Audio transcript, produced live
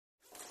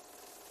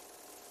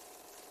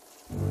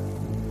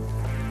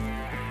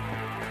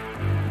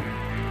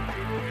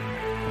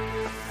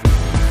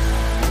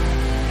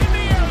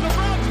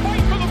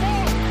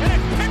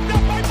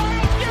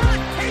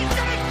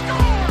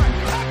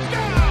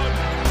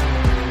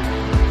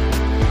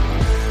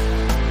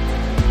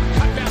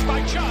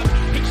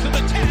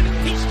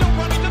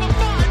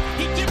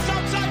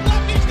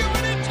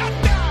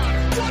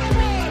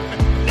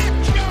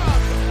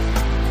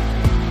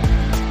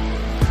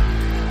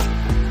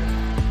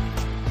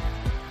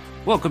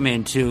Welcome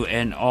into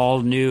an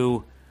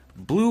all-new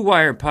Blue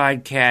Wire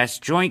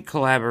podcast joint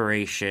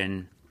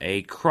collaboration,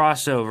 a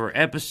crossover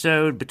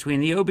episode between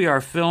the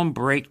OBR Film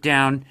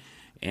Breakdown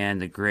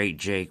and the great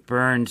Jake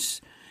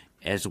Burns,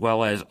 as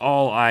well as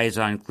All Eyes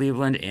on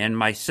Cleveland, and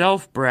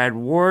myself, Brad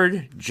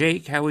Ward.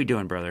 Jake, how we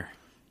doing, brother?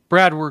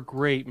 Brad, we're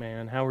great,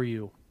 man. How are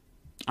you?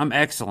 I'm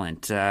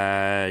excellent.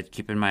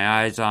 Keeping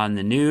my eyes on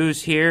the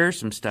news here.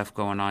 Some stuff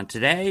going on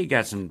today.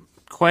 Got some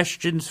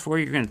questions for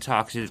you. We're going to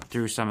talk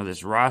through some of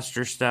this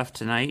roster stuff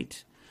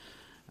tonight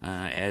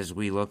as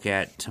we look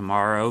at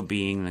tomorrow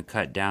being the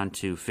cut down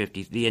to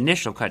 50, the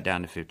initial cut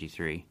down to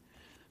 53.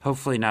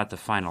 Hopefully not the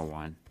final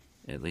one.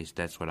 At least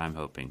that's what I'm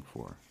hoping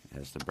for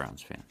as the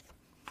Browns fan.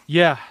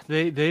 Yeah,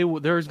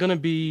 there's going to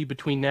be,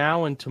 between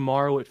now and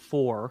tomorrow at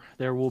 4,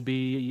 there will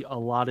be a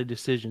lot of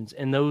decisions.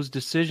 And those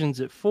decisions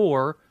at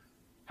 4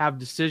 have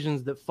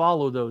decisions that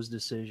follow those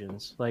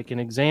decisions. Like an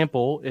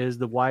example is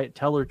the Wyatt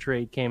Teller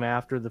trade came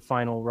after the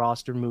final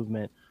roster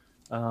movement.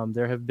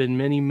 There have been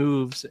many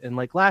moves, and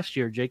like last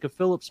year, Jacob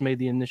Phillips made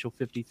the initial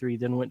 53,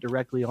 then went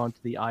directly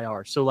onto the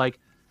IR. So like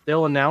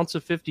they'll announce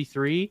a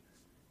 53,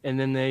 and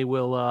then they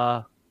will,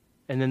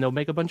 and then they'll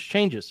make a bunch of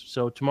changes.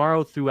 So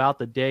tomorrow throughout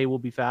the day will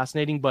be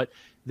fascinating. But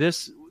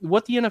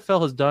what the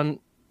NFL has done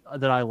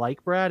that I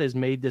like, Brad, is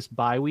made this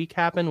bye week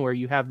happen, where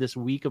you have this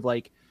week of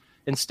like,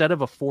 instead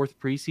of a 4th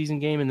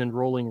preseason game and then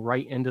rolling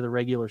right into the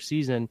regular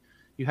season,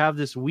 you have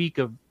this week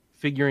of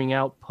figuring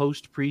out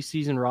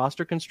post-preseason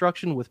roster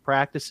construction with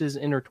practices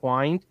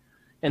intertwined.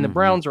 And the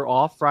Browns are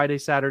off Friday,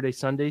 Saturday,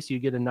 Sunday, so you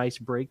get a nice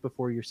break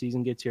before your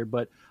season gets here.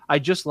 But I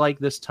just like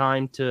this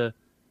time to,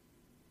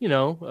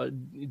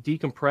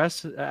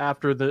 decompress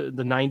after the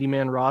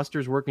 90-man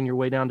rosters, working your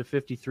way down to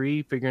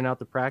 53, figuring out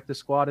the practice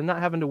squad, and not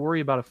having to worry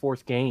about a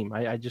 4th game.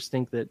 I just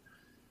think that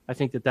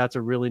that's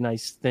a really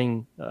nice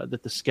thing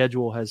that the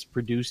schedule has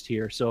produced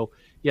here. So,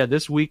 yeah,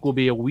 this week will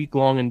be a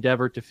week-long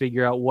endeavor to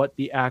figure out what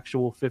the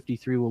actual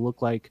 53 will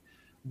look like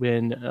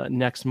when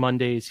next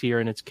Monday is here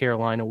and it's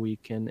Carolina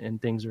week and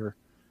things are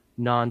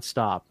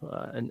nonstop.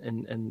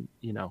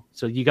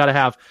 So you got to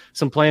have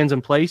some plans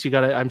in place.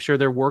 I'm sure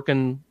they're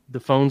working the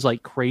phones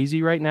like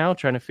crazy right now,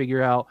 trying to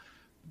figure out,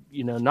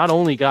 not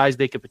only guys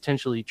they could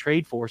potentially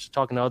trade for, so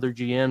talking to other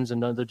GMs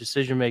and other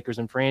decision makers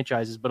and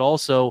franchises, but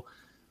also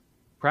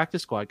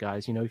practice squad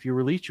guys. If you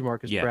release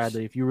Jamarcus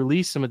Bradley, if you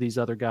release some of these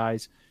other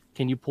guys,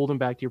 can you pull them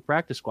back to your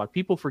practice squad?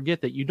 People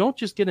forget that you don't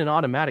just get an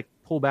automatic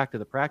pull back to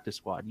the practice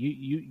squad.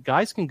 You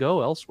guys can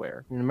go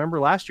elsewhere. Remember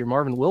last year,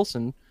 Marvin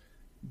Wilson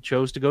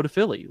chose to go to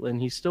Philly,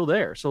 and he's still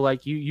there. So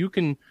like you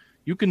can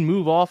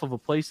move off of a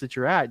place that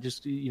you're at.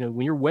 Just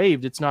when you're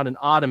waived, it's not an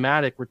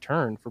automatic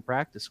return for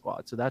practice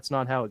squad. So that's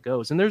not how it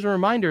goes. And there's a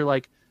reminder,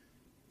 like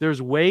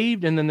there's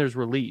waived and then there's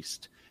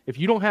released. If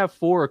you don't have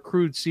 4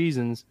 accrued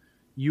seasons,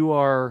 you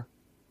are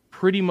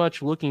pretty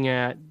much looking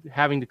at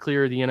having to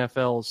clear the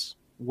NFL's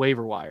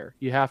waiver wire.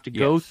 You have to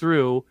go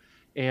through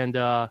and,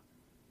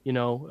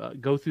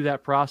 go through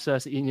that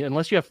process.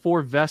 Unless you have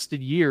 4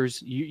 vested years,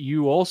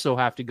 you also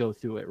have to go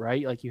through it,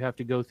 right? Like you have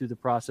to go through the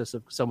process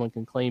of someone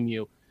can claim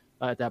you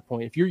at that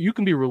point. If you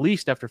can be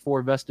released after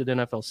 4 vested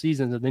NFL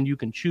seasons, and then you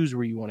can choose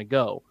where you want to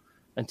go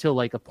until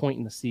like a point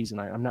in the season.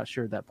 I'm not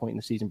sure at that point in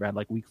the season, Brad,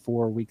 like week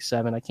 4, week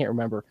 7, I can't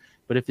remember.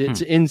 But if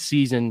it's in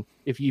season,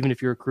 even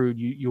if you're accrued,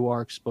 you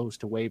are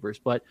exposed to waivers.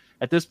 But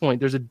at this point,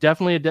 there's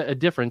definitely a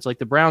difference. Like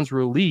the Browns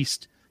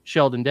released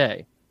Sheldon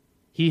Day.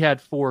 He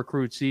had 4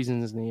 accrued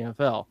seasons in the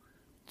NFL.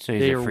 So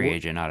he's a free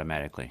agent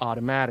automatically.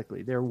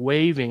 Automatically. They're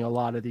waiving a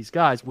lot of these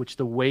guys, which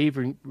the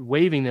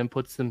waiving them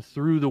puts them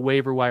through the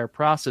waiver wire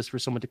process for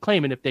someone to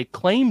claim. And if they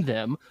claim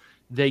them,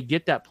 they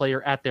get that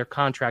player at their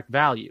contract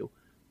value,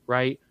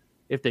 right?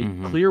 If they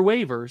clear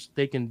waivers,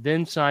 they can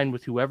then sign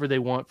with whoever they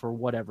want for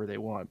whatever they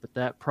want. But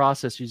that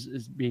process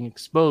is being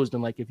exposed.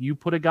 And like if you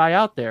put a guy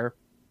out there,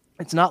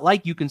 it's not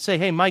like you can say,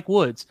 hey, Mike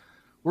Woods,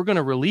 we're going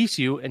to release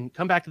you and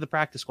come back to the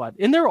practice squad.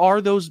 And there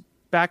are those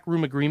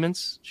backroom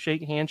agreements,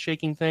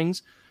 handshaking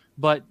things,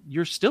 but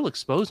you're still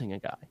exposing a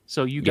guy.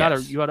 So you got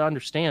to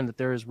understand that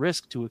there is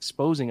risk to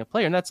exposing a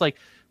player. And that's like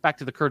back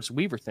to the Curtis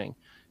Weaver thing.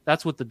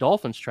 That's what the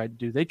Dolphins tried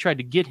to do. They tried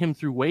to get him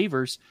through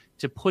waivers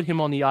to put him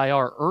on the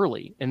IR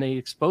early, and they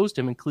exposed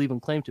him, and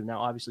Cleveland claimed him.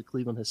 Now, obviously,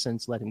 Cleveland has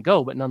since let him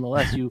go, but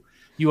nonetheless,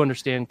 you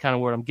understand kind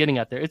of what I'm getting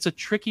at there. It's a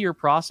trickier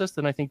process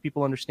than I think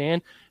people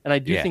understand, and I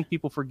do think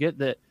people forget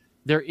that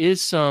there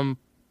is some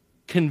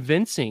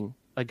convincing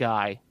a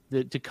guy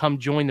to come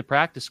join the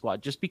practice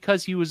squad. Just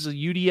because he was a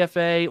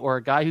UDFA or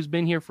a guy who's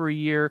been here for a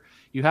year,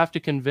 you have to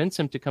convince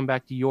him to come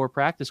back to your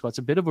practice squad. It's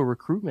a bit of a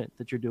recruitment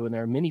that you're doing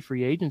there, a mini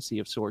free agency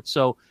of sorts.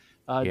 So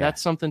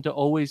that's something to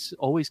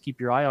always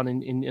keep your eye on.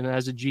 And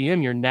as a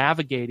GM, you're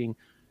navigating,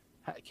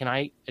 can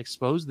I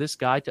expose this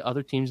guy to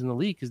other teams in the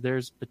league? Because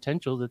there's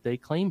potential that they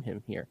claim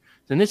him here.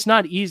 And it's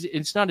not easy.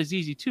 It's not as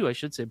easy too, I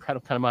should say. Brad,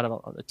 I'm kind of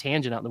out on a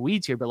tangent out in the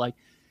weeds here, but like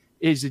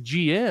as a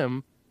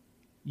GM,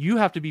 you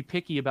have to be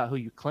picky about who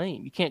you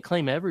claim. You can't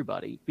claim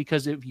everybody,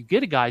 because if you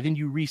get a guy, then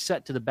you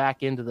reset to the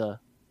back end of the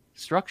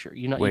structure.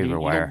 You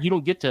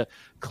don't get to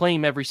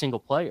claim every single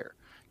player.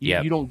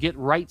 Yep. You don't get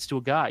rights to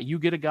a guy. You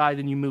get a guy,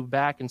 then you move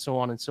back, and so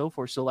on and so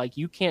forth. So like,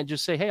 you can't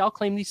just say, hey, I'll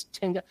claim these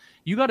 10 guys.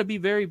 You got to be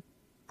very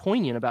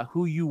poignant about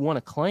who you want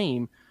to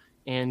claim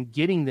and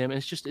getting them.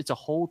 It's a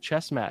whole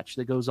chess match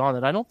that goes on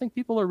that I don't think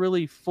people are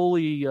really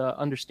fully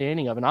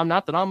understanding of. And I'm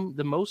not that I'm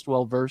the most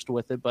well versed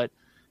with it, but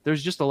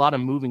there's just a lot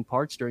of moving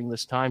parts during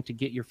this time to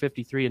get your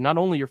 53, and not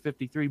only your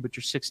 53, but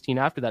your 16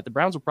 after that. The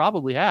Browns will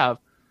probably have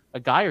a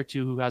guy or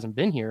two who hasn't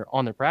been here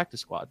on their practice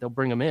squad. They'll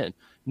bring them in,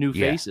 new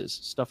faces,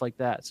 stuff like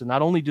that. So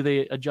not only do they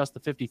adjust the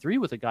 53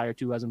 with a guy or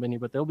two who hasn't been here,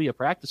 but there'll be a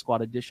practice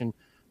squad addition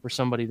for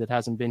somebody that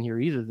hasn't been here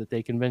either that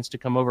they convince to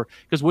come over.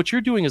 Because what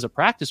you're doing as a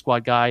practice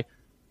squad guy,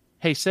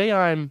 hey, say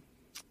I'm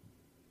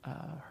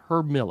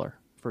Herb Miller,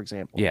 for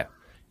example. Yeah.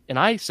 And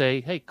I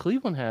say, hey,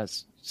 Cleveland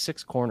has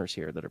 6 corners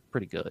here that are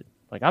pretty good.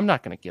 Like, I'm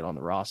not going to get on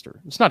the roster.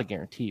 It's not a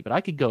guarantee, but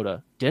I could go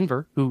to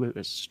Denver, who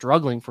is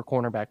struggling for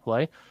cornerback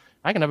play.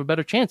 I can have a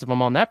better chance if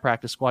I'm on that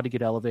practice squad to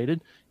get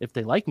elevated if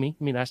they like me.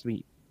 I mean, it has to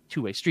be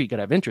two-way street, got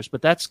to have interest,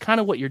 but that's kind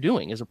of what you're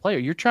doing as a player.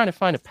 You're trying to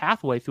find a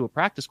pathway through a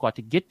practice squad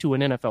to get to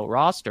an NFL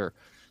roster.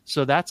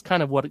 So that's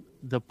kind of what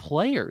the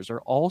players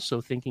are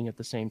also thinking at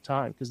the same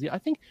time. Because I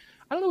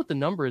don't know what the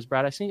number is,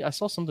 Brad. I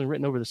saw something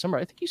written over the summer.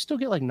 I think you still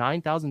get like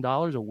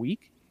 $9,000 a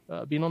week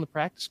being on the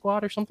practice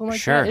squad or something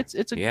like that.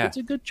 It's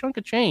a good chunk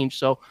of change.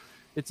 So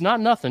it's not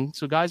nothing.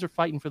 So guys are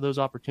fighting for those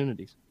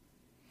opportunities.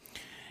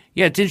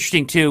 Yeah, it's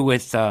interesting too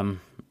with and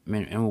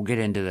we'll get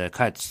into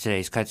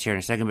today's cuts here in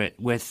a second, but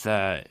with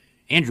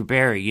Andrew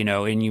Berry,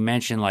 and you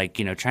mentioned like,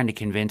 trying to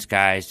convince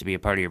guys to be a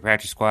part of your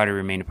practice squad or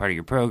remain a part of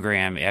your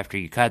program after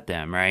you cut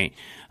them, right?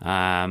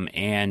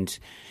 And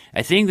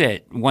I think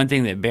that one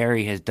thing that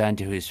Berry has done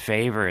to his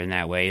favor in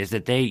that way is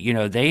that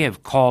they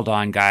have called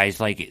on guys,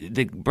 like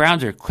the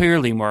Browns are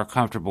clearly more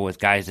comfortable with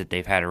guys that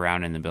they've had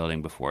around in the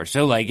building before.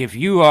 So like if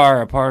you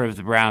are a part of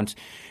the Browns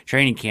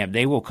training camp,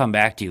 they will come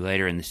back to you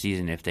later in the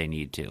season if they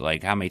need to.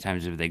 Like how many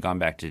times have they gone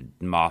back to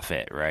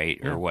Moffitt, right?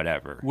 Yeah. Or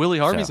whatever. Willie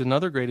Harvey's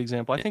another great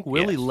example. I think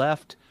Willie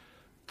left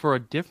for a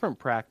different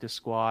practice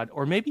squad,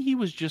 or maybe he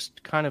was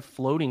just kind of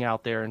floating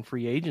out there in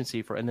free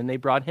agency and then they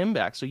brought him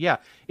back. So yeah,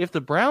 if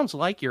the Browns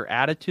like your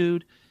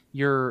attitude,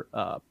 your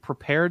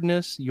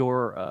preparedness,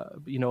 your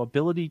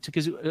ability to,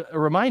 because a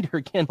reminder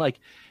again, like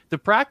the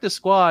practice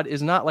squad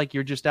is not like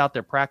you're just out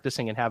there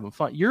practicing and having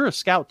fun. You're a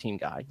scout team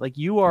guy. Like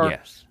you are,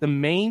 the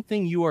main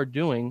thing you are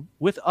doing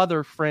with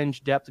other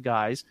fringe depth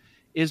guys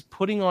is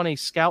putting on a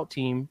scout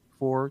team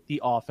for the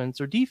offense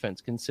or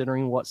defense,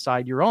 considering what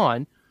side you're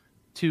on,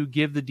 to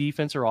give the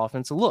defense or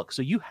offense a look.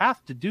 So you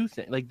have to do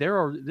things like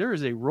there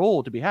is a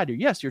role to be had here.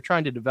 Yes, you're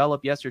trying to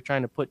develop. Yes, you're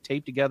trying to put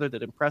tape together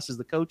that impresses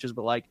the coaches,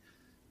 but like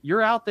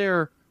you're out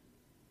there,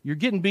 you're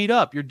getting beat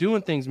up, you're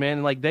doing things, man.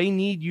 And like they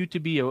need you to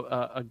be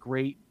a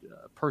great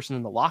person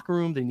in the locker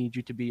room. They need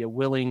you to be a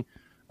willing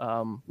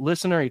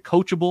listener, a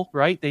coachable,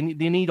 right? They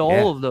need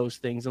all of those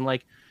things. And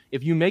like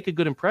if you make a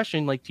good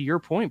impression, like to your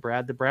point,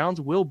 Brad, the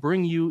Browns will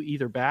bring you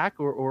either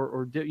back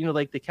or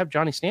like they kept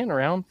Johnny Stanton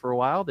around for a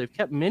while. They've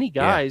kept many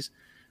guys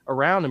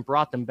around and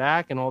brought them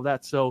back and all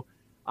that. So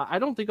I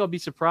don't think I'll be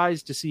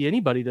surprised to see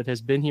anybody that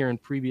has been here in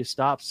previous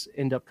stops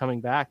end up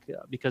coming back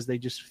because they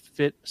just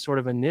fit sort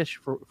of a niche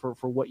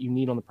for what you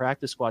need on the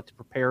practice squad to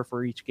prepare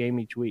for each game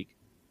each week.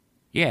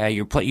 Yeah,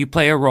 you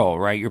play a role,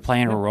 right? You're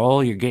playing a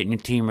role. You're getting your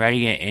team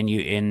ready,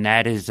 and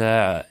that is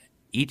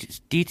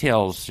each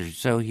details are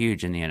so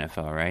huge in the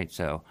NFL, right?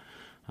 So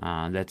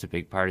that's a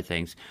big part of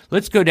things.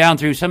 Let's go down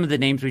through some of the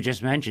names we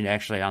just mentioned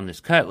actually on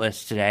this cut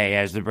list today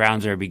as the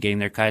Browns are beginning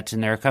their cuts,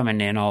 and they're coming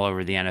in all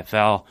over the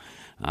NFL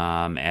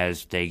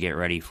as they get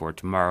ready for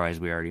tomorrow, as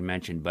we already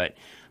mentioned. But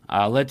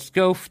let's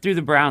go through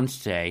the Browns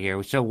today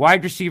here. So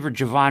wide receiver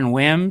Javon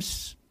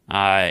Wims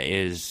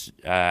is,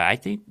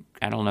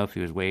 I don't know if he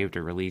was waived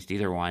or released,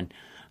 either one.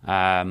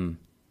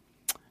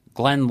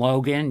 Glenn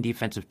Logan,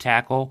 defensive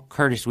tackle.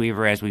 Curtis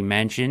Weaver, as we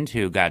mentioned,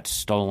 who got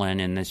stolen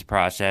in this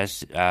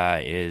process,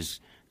 is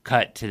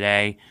cut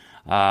today.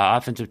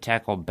 Offensive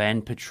tackle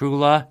Ben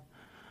Petrula.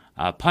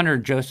 Punter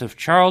Joseph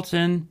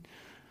Charlton.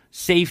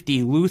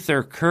 Safety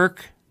Luther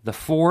Kirk the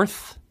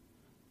fourth.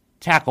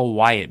 Tackle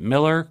Wyatt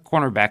Miller.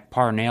 Cornerback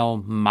Parnell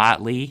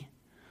Motley.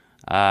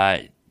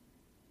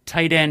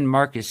 Tight end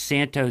Marcus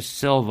Santos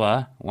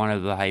Silva, one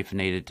of the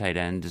hyphenated tight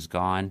ends, is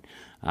gone.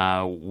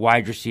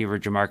 Wide receiver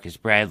Jamarcus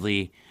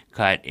Bradley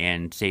cut,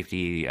 and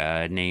safety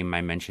name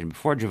I mentioned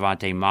before,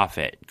 Javonte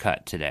Moffitt,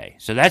 cut today.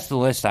 So that's the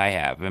list I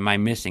have. Am I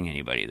missing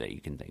anybody that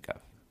you can think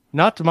of?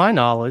 Not to my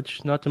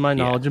knowledge.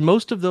 And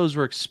most of those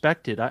were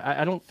expected.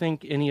 I don't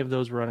think any of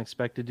those were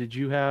unexpected. Did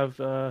you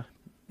have...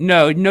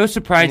 No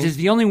surprises.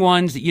 The only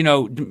ones,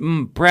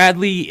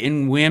 Bradley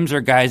and Wims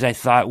are guys I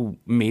thought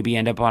maybe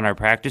end up on our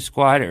practice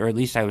squad, or at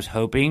least I was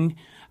hoping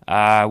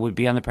would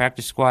be on the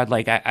practice squad.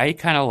 Like I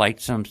kind of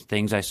liked some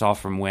things I saw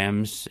from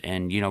Wims,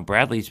 and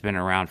Bradley's been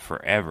around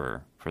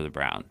forever for the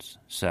Browns,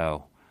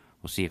 so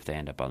we'll see if they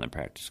end up on the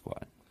practice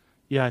squad.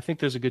 Yeah, I think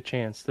there's a good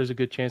chance. They're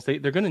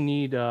going to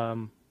need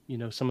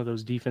some of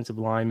those defensive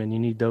linemen. You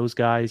need those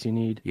guys. You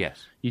need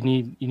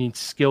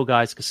skill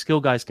guys, because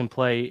skill guys can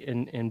play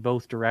in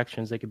both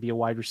directions. They could be a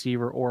wide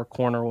receiver or a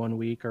corner one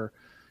week, or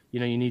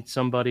You need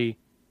somebody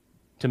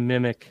to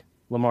mimic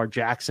Lamar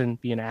Jackson,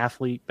 be an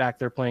athlete back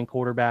there playing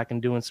quarterback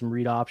and doing some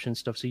read option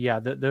stuff. So yeah,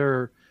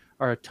 there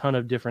are a ton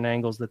of different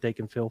angles that they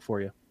can fill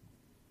for you.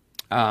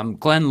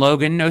 Glenn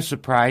Logan, no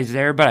surprise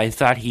there, but I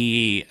thought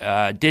he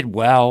did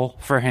well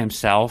for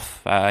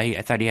himself.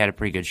 I thought he had a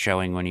pretty good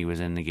showing when he was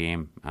in the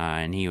game,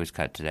 and he was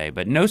cut today.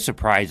 But no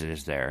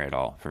surprises there at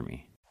all for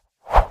me.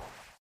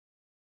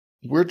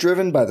 We're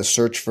driven by the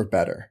search for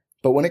better.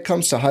 But when it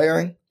comes to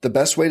hiring, the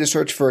best way to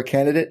search for a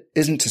candidate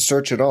isn't to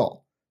search at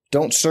all.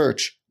 Don't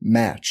search,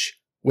 match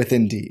with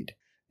Indeed.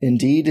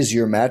 Indeed is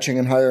your matching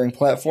and hiring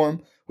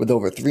platform with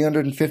over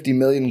 350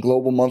 million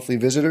global monthly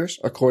visitors,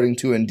 according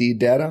to Indeed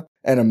data,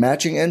 and a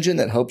matching engine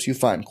that helps you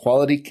find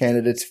quality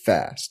candidates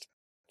fast.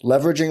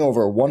 Leveraging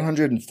over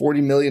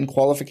 140 million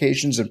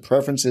qualifications and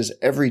preferences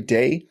every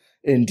day,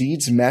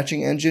 Indeed's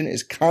matching engine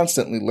is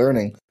constantly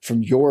learning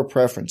from your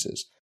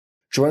preferences.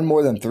 Join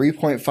more than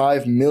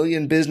 3.5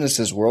 million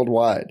businesses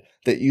worldwide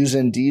that use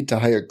Indeed to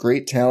hire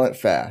great talent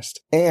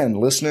fast. And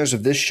listeners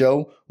of this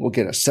show will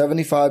get a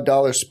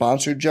 $75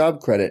 sponsored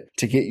job credit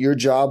to get your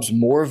jobs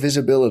more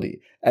visibility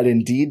at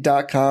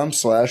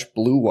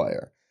Indeed.com/Blue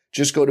Wire.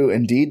 Just go to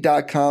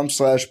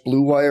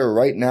Indeed.com/Blue Wire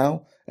right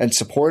now and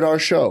support our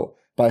show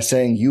by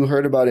saying you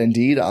heard about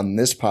Indeed on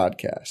this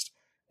podcast.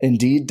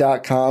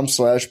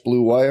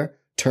 Indeed.com/Blue Wire.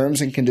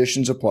 Terms and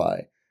conditions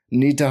apply.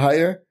 Need to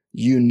hire?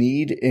 You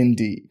need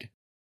Indeed.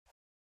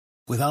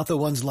 Without the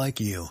ones like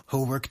you,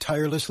 who work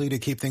tirelessly to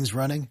keep things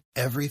running,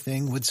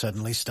 everything would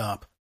suddenly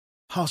stop.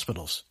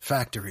 Hospitals,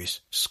 factories,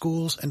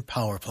 schools, and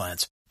power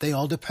plants, they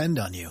all depend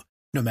on you.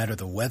 No matter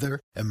the weather,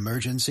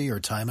 emergency,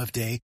 or time of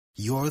day,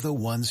 you're the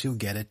ones who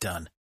get it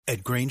done.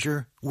 At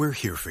Grainger, we're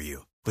here for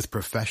you with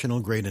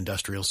professional-grade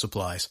industrial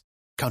supplies.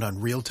 Count on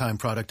real-time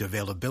product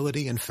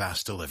availability and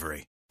fast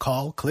delivery.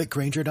 Call, click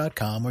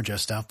Grainger.com, or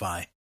just stop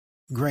by.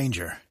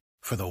 Grainger,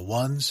 for the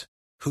ones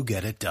who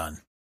get it done.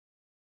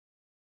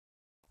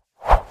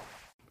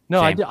 No,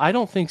 I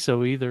don't think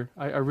so either.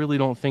 I really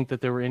don't think that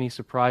there were any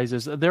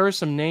surprises. There are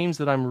some names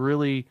that I'm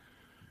really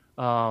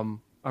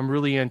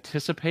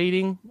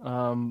anticipating,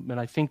 and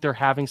I think they're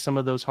having some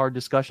of those hard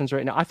discussions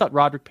right now. I thought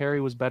Roderick Perry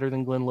was better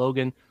than Glenn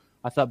Logan.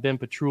 I thought Ben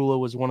Petrula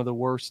was one of the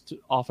worst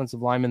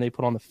offensive linemen they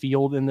put on the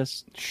field in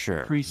this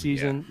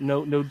preseason.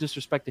 Yeah. No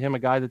disrespect to him, a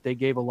guy that they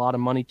gave a lot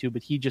of money to,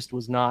 but he just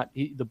was not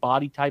the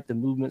body type, the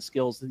movement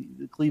skills.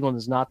 Cleveland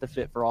is not the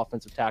fit for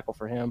offensive tackle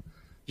for him.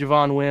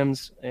 Javon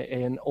Wims,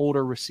 an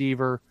older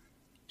receiver.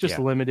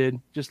 Limited,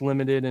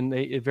 and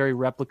a very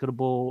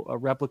replicable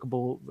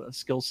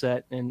skill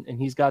set, and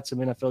he's got some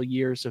NFL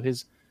years, so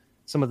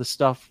some of the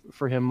stuff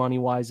for him money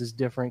wise is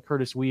different.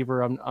 Curtis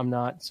Weaver, I'm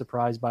not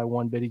surprised by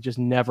one bit. He just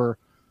never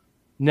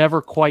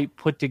quite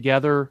put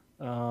together.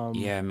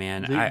 Yeah,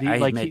 man.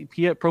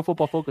 Pro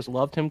Football Focus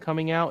loved him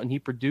coming out, and he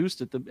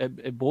produced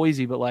at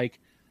Boise, but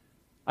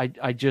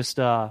I just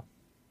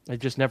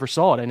never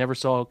saw it. I never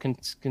saw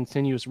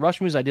continuous rush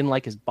moves. I didn't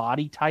like his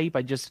body type.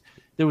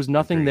 There was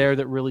nothing there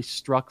that really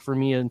struck for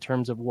me in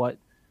terms of what,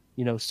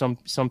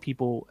 some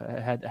people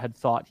had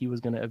thought he was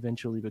going to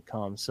eventually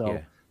become.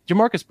 So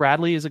Jamarcus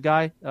Bradley is a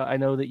guy I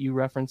know that you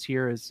reference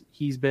here.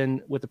 He's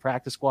been with the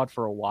practice squad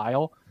for a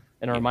while.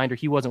 And a reminder,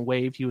 he wasn't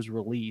waived. He was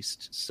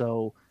released.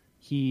 So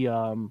he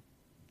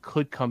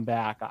could come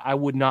back. I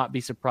would not be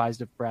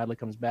surprised if Bradley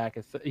comes back.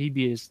 He'd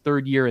be his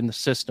third year in the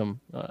system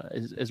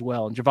as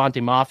well. And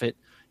Javonte Moffitt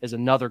is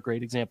another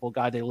great example. A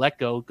guy they let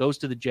go, goes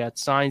to the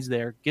Jets, signs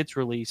there, gets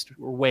released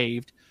or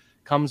waived,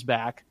 comes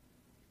back.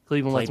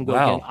 Cleveland lets him go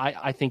again.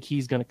 I think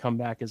he's going to come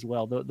back as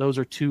well. Those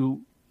are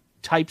two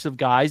types of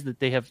guys that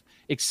they have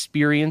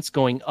experience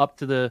going up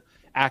to the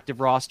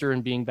active roster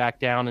and being back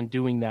down and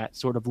doing that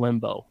sort of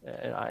limbo.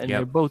 And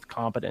they're both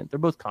competent.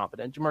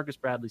 Jamarcus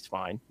Bradley's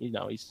fine.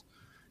 He's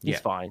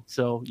fine.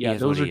 So,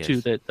 those are two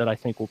that I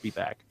think will be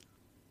back.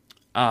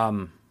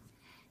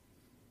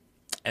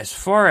 As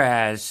far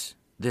as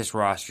this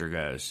roster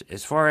goes,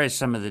 as far as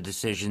some of the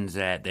decisions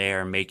that they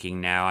are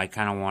making now, I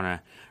kind of want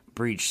to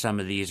breach some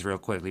of these real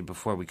quickly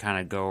before we kind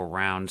of go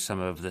around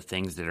some of the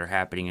things that are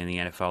happening in the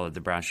NFL that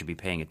the Browns should be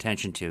paying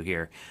attention to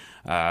here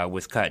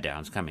with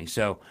Cutdowns coming.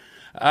 So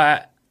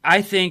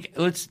I think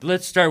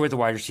let's start with the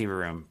wide receiver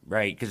room,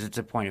 right, because it's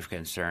a point of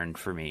concern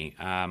for me.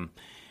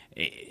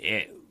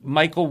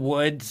 Michael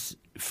Woods,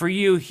 for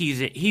you,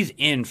 he's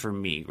in for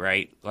me,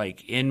 right?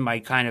 Like in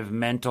my kind of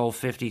mental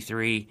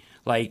 53,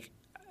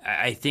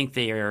 I think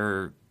they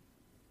are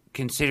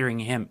considering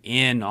him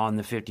in on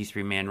the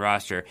 53-man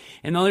roster.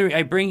 And the only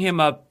I bring him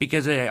up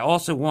because I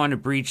also want to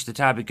breach the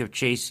topic of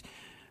Chase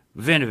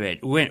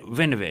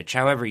Winovich,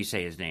 however you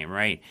say his name,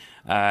 right?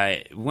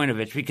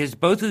 Winovich, because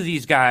both of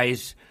these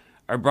guys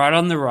are brought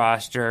on the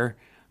roster.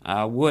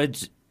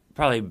 Woods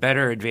probably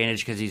better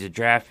advantage because he's a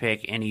draft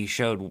pick, and he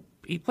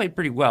played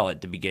pretty well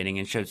at the beginning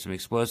and showed some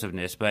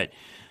explosiveness, but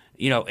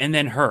and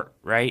then hurt,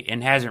 right,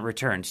 and hasn't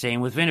returned. Same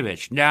with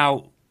Winovich.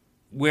 Now,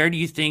 where do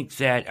you think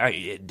that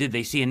did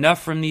they see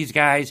enough from these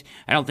guys?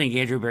 I don't think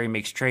Andrew Berry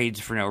makes trades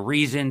for no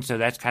reason, so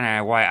that's kind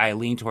of why I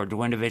lean toward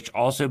Winovich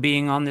also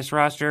being on this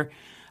roster.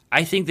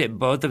 I think that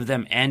both of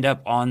them end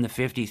up on the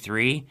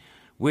 53.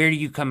 Where do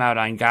you come out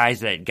on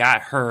guys that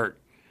got hurt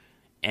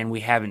and we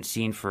haven't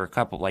seen for a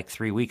couple, like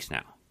 3 weeks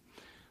now?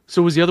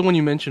 So was the other one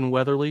you mentioned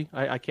Weatherly?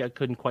 I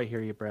couldn't quite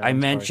hear you, Brad. I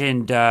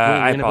mentioned,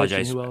 I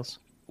apologize. And who else?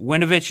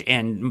 Winovich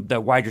and the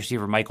wide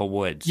receiver Michael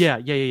Woods. Yeah.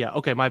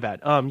 Okay, my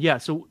bad.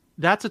 So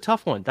that's a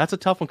tough one.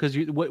 Because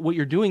what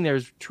you're doing there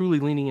is truly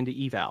leaning into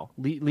eval,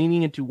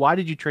 leaning into why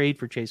did you trade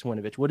for Chase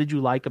Winovich? What did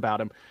you like about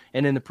him?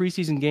 And in the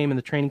preseason game and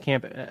the training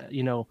camp,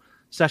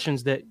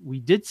 sessions that we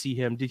did see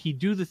him, did he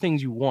do the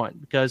things you want?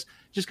 Because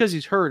just because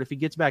he's hurt, if he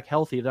gets back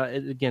healthy,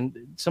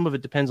 again, some of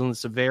it depends on the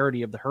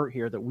severity of the hurt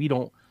here that we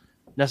don't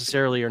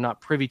necessarily are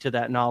not privy to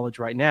that knowledge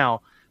right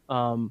now.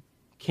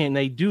 Can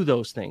they do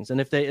those things?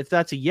 And if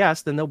that's a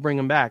yes, then they'll bring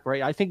him back,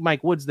 right? I think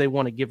Mike Woods they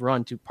want to give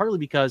run to, partly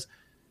because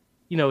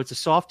it's a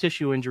soft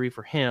tissue injury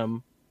for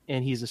him,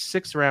 and he's a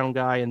 6th round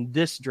guy in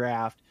this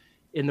draft.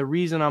 And the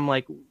reason I'm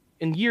like,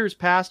 in years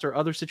past or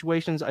other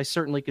situations, I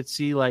certainly could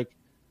see like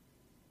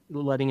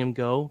letting him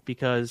go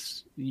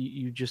because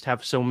you just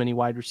have so many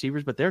wide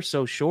receivers, but they're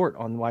so short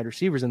on wide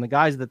receivers, and the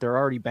guys that they're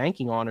already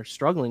banking on are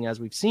struggling, as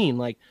we've seen.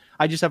 Like,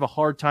 I just have a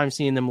hard time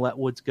seeing them let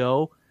Woods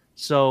go.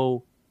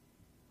 So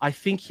I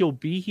think he'll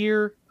be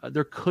here.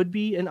 There could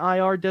be an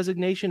IR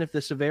designation if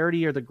the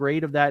severity or the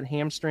grade of that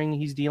hamstring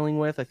he's dealing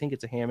with, I think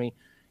it's a hammy,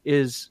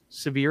 is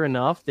severe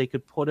enough. They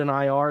could put an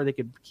IR. They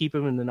could keep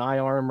him in an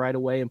IR him right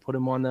away and put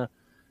him on the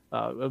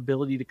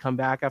ability to come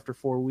back after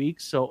 4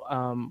 weeks. So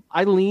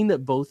I lean that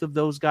both of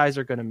those guys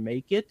are going to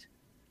make it.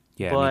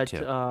 Yeah, but, me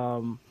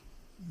too.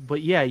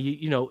 But yeah,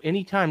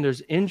 anytime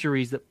there's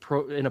injuries that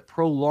in a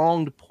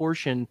prolonged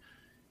portion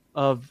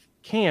of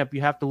camp, you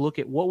have to look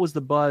at what was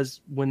the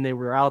buzz when they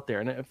were out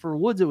there. And for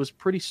Woods, it was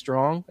pretty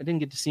strong. I didn't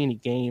get to see any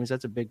games.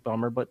 That's a big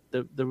bummer. But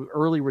the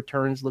early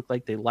returns looked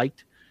like they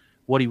liked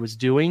what he was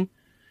doing.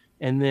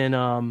 And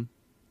then,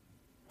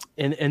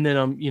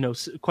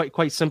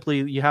 quite simply,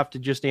 you have to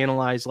just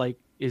analyze, like,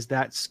 is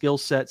that skill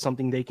set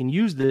something they can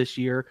use this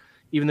year,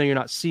 even though you're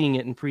not seeing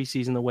it in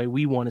preseason the way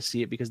we want to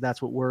see it, because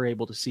that's what we're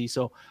able to see.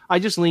 So I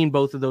just lean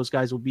both of those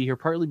guys will be here,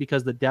 partly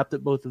because the depth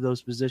at both of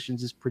those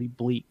positions is pretty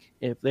bleak.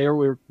 If they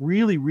were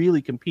really,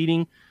 really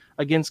competing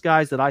against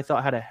guys that I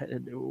thought had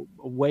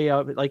a way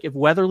out, like if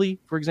Weatherly,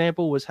 for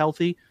example, was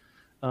healthy,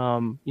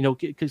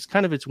 because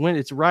kind of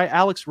it's right.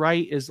 Alex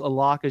Wright is a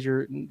lock as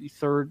your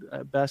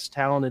third best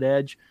talented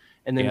edge.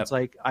 And then it's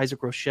like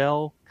Isaac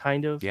Rochelle,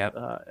 kind of,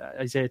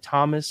 Isaiah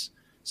Thomas,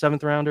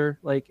 7th rounder.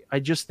 Like,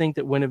 I just think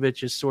that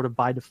Winovich is sort of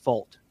by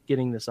default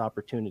getting this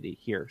opportunity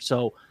here.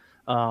 So,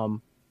 that's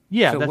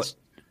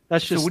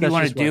just. So, what do you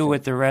want to do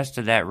with the rest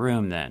of that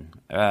room then?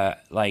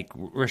 Like,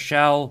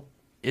 Rochelle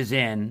is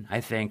in,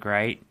 I think,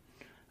 right?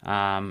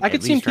 I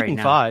could see him keeping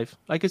 5.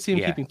 I could see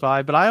him keeping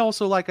 5, but I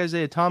also like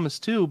Isaiah Thomas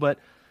too. But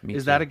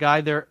that a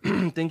guy they're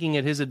thinking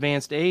at his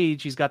advanced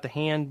age, he's got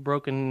the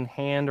broken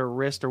hand or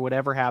wrist or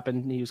whatever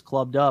happened, and he was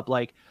clubbed up.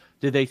 Like,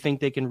 do they think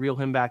they can reel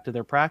him back to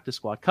their practice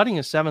squad? Cutting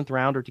a 7th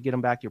rounder to get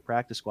him back to your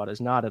practice squad is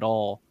not at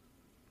all.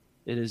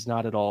 It is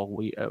not at all.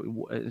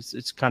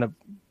 It's kind of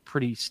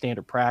pretty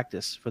standard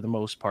practice for the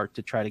most part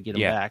to try to get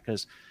him back,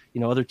 because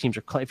other teams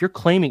are if you're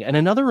claiming. And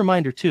another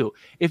reminder too,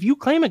 if you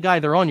claim a guy,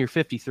 they're on your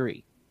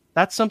 53.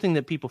 That's something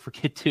that people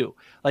forget too.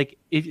 Like,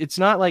 it's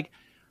not like.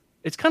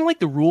 It's kind of like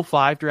the Rule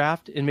 5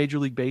 draft in Major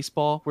League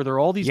Baseball, where there are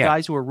all these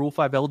guys who are Rule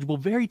 5 eligible,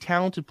 very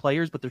talented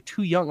players, but they're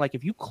too young. Like,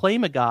 if you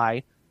claim a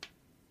guy,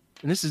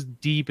 and this is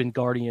deep in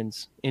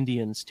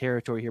Indians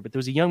territory here, but there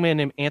was a young man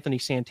named Anthony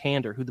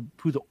Santander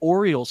who the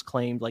Orioles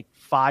claimed like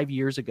 5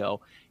 years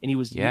ago, and he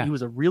was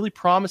a really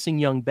promising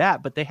young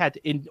bat, but they had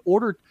to, in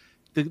order,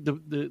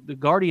 the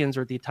Guardians,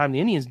 or at the time the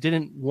Indians,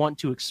 didn't want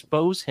to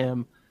expose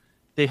him.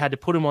 They had to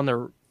put him on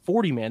their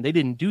 40-man. They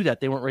didn't do that.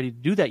 They weren't ready to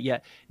do that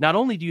yet. Not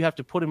only do you have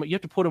to put him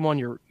on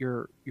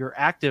your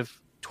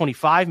active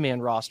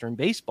 25-man roster in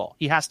baseball.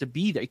 He has to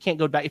be there. He can't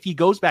go back. If he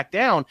goes back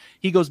down,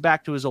 he goes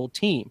back to his old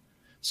team.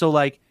 So,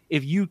 like,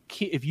 if you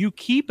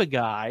keep a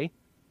guy,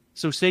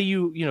 so say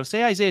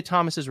say Isaiah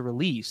Thomas is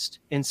released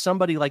and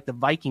somebody like the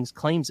Vikings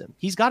claims him,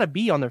 he's got to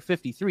be on their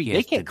 53.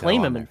 They can't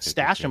claim him and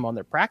stash him on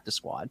their practice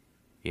squad.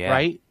 Yeah.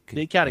 Right?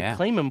 They got to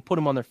claim him and put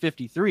him on their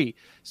 53.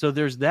 So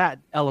there's that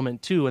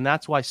element too. And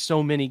that's why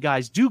so many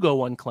guys do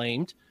go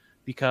unclaimed,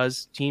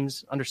 because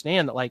teams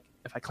understand that, like,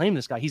 if I claim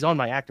this guy, he's on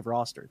my active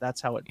roster. That's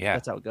how it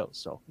goes.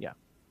 So, yeah.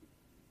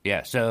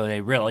 Yeah. So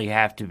they really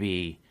have to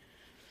be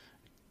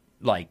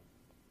like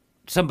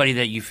somebody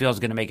that you feel is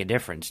going to make a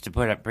difference to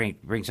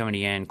bring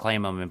somebody in,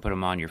 claim them, and put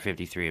them on your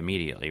 53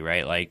 immediately.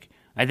 Right. Like,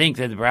 I think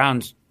that the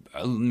Browns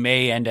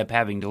may end up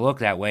having to look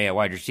that way at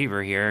wide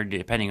receiver here,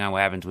 depending on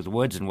what happens with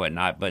Woods and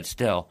whatnot. But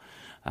still,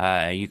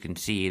 you can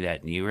see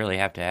that you really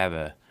have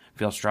to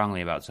feel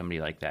strongly about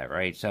somebody like that,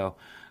 right? So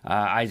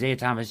Isaiah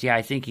Thomas,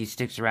 I think he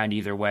sticks around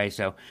either way.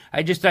 So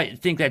I just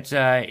think that's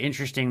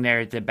interesting there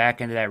at the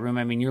back end of that room.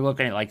 I mean, you're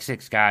looking at like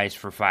 6 guys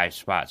for 5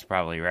 spots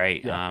probably,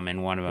 right? Yeah.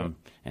 And one of them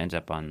ends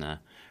up on the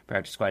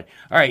practice squad.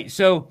 All right,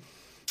 so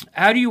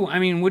What do you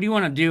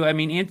want to do? I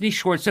mean, Anthony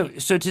Schwartz. So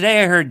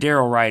today I heard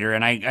Daryl Ryder,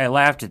 and I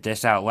laughed at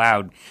this out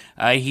loud.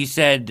 He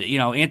said,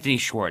 Anthony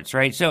Schwartz,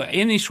 right? So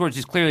Anthony Schwartz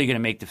is clearly going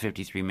to make the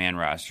 53-man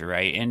roster,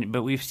 right?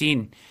 But we've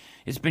seen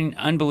it's been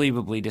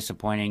unbelievably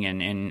disappointing,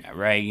 and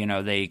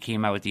right, they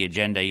came out with the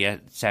agenda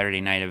Saturday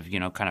night of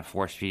kind of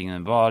force feeding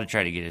him the ball to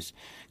try to get his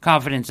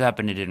confidence up,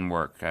 and it didn't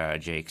work,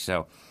 Jake.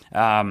 So,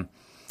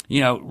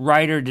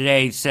 Ryder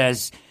today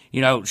says,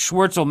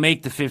 Schwartz will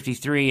make the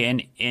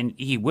 53, and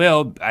he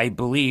will, I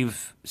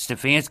believe,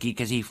 Stefanski,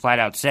 because he flat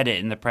out said it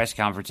in the press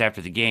conference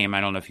after the game.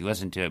 I don't know if you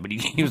listened to it, but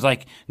he was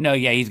like, no,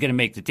 yeah, he's going to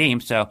make the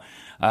team. So,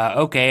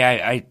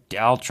 okay,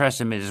 I'll trust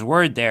him at his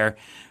word there.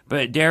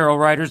 But Daryl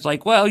Ryder's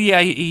like, well,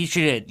 yeah, he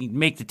should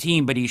make the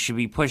team, but he should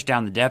be pushed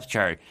down the depth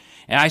chart.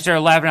 And I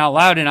started laughing out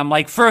loud, and I'm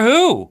like, for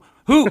who?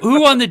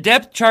 Who on the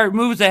depth chart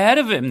moves ahead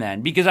of him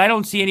then? Because I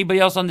don't see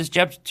anybody else on this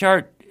depth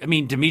chart. I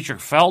mean,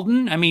 Demetric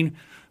Felton? I mean,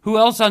 who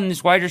else on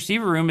this wide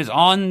receiver room is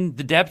on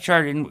the depth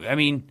chart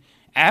and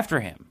after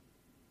him?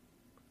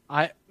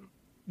 I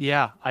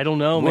don't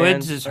know, man.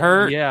 Woods is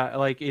hurt. Yeah,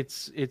 like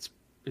it's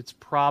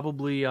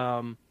probably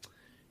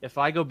if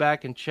I go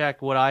back and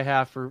check what I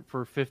have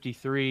for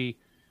 53,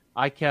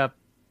 I kept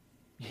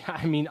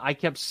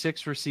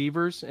 6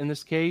 receivers in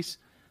this case.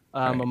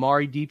 Right.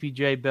 Amari,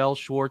 DPJ, Bell,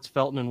 Schwartz,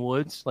 Felton, and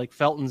Woods. Like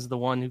Felton's the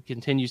one who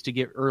continues to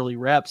get early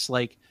reps.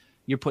 Like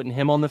you're putting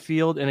him on the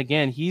field. And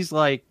again, he's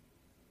like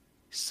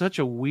such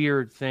a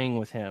weird thing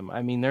with him.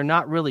 I mean, they're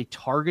not really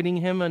targeting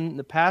him in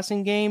the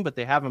passing game, but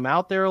they have him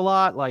out there a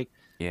lot. Like,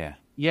 yeah,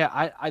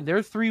 there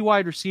are 3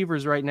 wide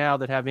receivers right now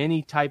that have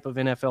any type of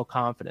NFL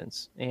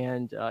confidence.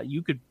 And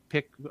you could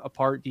pick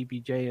apart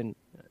DPJ and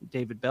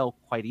David Bell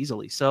quite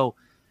easily. So,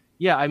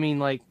 yeah, I mean,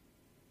 like,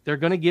 they're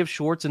going to give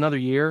Schwartz another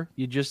year.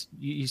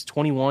 He's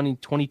 21, he's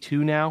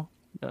 22 now.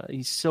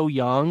 He's so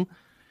young.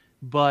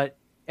 But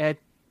at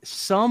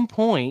some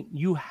point,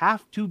 you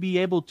have to be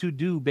able to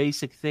do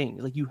basic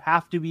things. Like, you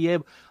have to be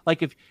able,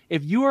 like,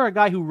 if you are a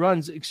guy who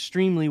runs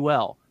extremely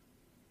well,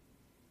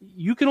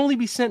 you can only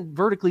be sent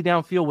vertically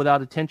downfield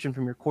without attention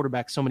from your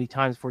quarterback so many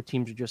times before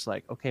teams are just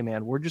like, okay,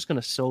 man, we're just going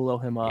to solo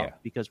him up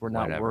because we're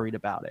not worried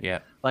about it. Yeah.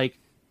 Like,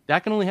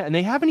 that can only and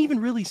they haven't even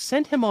really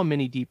sent him on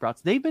many deep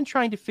routes. They've been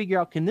trying to figure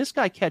out, can this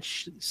guy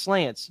catch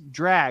slants,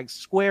 drags,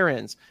 square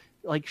ends,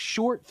 like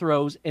short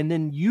throws, and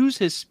then use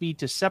his speed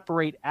to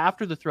separate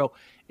after the throw.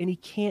 And he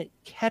can't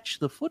catch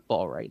the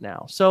football right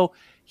now. So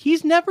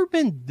he's never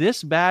been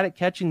this bad at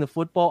catching the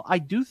football. I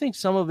do think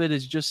some of it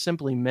is just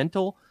simply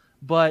mental,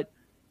 but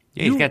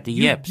he's got the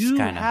yips. You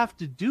do have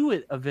to do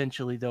it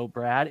eventually, though,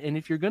 Brad. And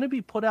if you're going to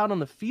be put out on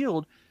the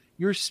field,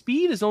 your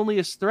speed is only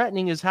as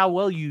threatening as how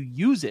well you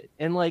use it.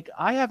 And like,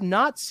 I have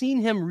not seen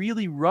him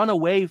really run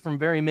away from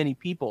very many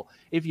people.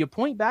 If you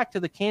point back to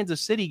the Kansas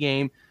City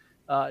game,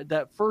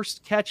 that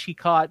first catch he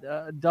caught,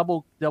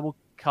 double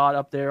caught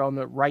up there on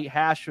the right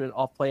hash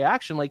off play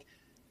action, like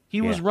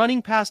he was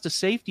running past a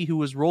safety who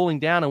was rolling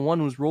down and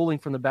one was rolling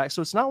from the back.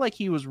 So it's not like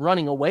he was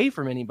running away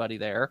from anybody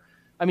there.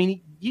 I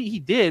mean, he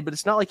did, but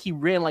it's not like he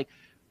ran. Like,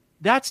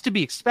 that's to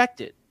be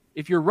expected.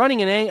 If you're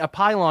running a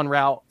pylon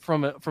route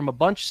from a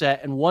bunch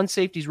set and one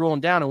safety's rolling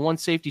down and one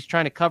safety's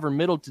trying to cover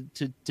middle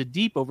to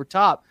deep over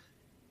top,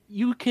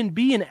 you can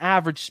be an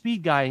average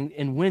speed guy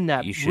and win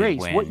that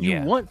race. What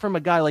you want from a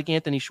guy like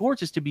Anthony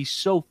Schwartz is to be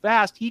so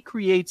fast. He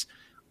creates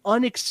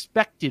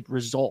unexpected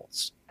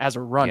results as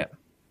a runner.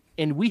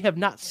 Yeah. And we have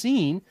not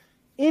seen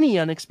any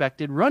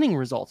unexpected running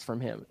results from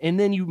him. And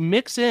then you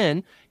mix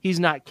in, he's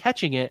not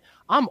catching it.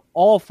 I'm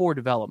all for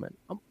development.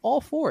 I'm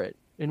all for it.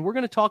 And we're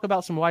going to talk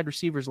about some wide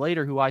receivers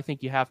later who I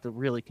think you have to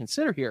really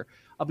consider here.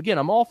 Again,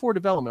 I'm all for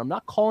development. I'm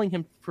not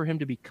calling for him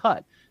to be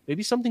cut.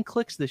 Maybe something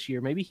clicks this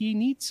year. Maybe he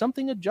needs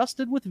something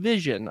adjusted with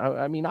vision.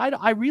 I mean,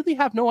 I really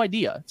have no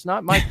idea. It's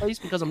not my place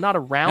because I'm not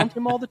around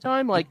him all the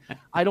time. Like,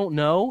 I don't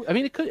know. I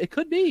mean, it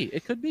could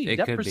be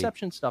depth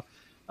perception stuff.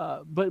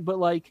 But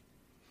like,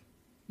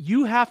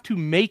 you have to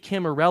make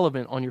him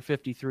irrelevant on your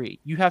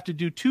 53. You have to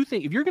do 2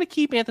 things. If you're going to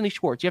keep Anthony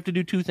Schwartz, you have to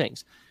do 2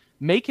 things.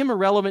 Make him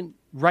irrelevant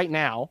right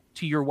now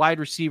to your wide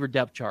receiver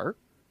depth chart.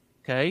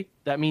 Okay.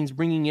 That means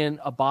bringing in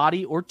a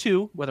body or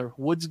 2, whether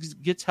Woods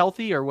gets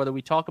healthy or whether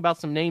we talk about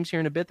some names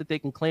here in a bit that they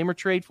can claim or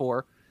trade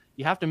for.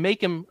 You have to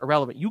make him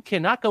irrelevant. You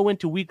cannot go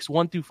into weeks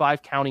 1 through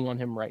 5 counting on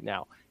him right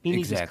now. He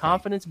needs his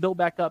confidence built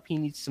back up. He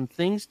needs some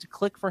things to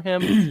click for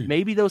him.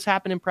 Maybe those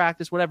happen in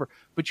practice, whatever.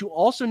 But you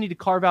also need to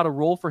carve out a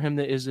role for him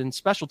that is in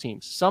special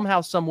teams,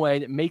 somehow, some way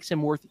that makes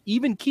him worth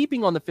even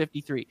keeping on the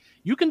 53.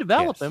 You can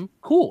develop him,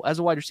 cool, as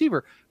a wide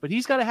receiver, but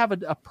he's got to have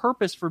a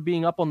purpose for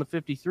being up on the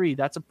 53.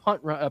 That's a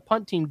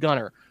punt team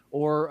gunner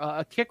or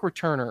a kick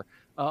returner.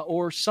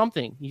 Or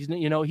something.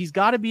 He's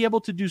got to be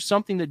able to do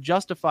something that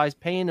justifies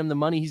paying him the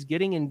money he's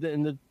getting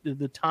and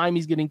the time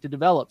he's getting to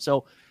develop.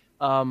 So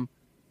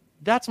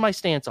that's my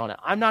stance on it.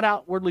 I'm not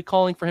outwardly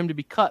calling for him to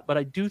be cut, but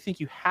I do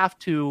think you have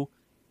to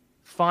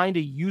find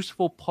a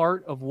useful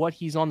part of what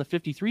he's on the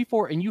 53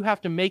 for, and you have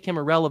to make him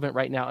irrelevant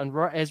right now. And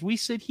as we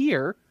sit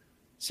here,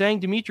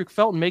 saying Demetric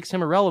Felton makes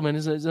him irrelevant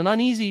is an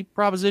uneasy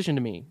proposition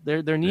to me.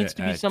 There needs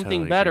to be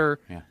something better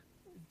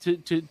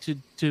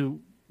to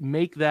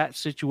make that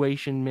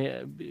situation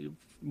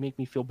make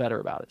me feel better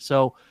about it.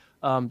 So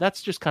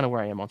that's just kind of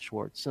where I am on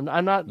Schwartz. And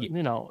I'm not,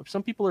 if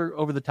some people are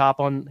over the top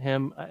on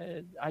him,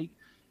 I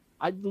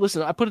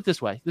listen, I put it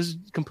this way. This is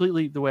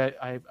completely the way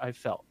I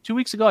felt. 2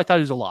 weeks ago, I thought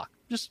he was a lock.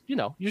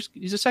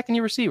 He's a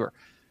second-year receiver.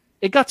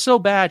 It got so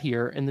bad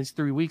here in these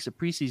 3 weeks of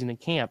preseason and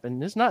camp,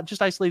 and it's not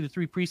just isolated to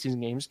 3 preseason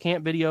games,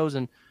 camp videos,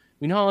 and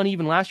we know how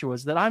uneven last year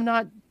was, that I'm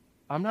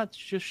not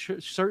just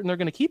certain they're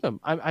going to keep him.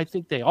 I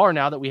think they are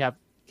now that we have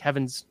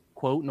Kevin's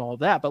quote and all of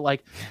that. But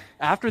like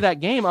after that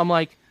game, I'm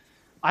like,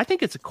 I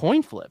think it's a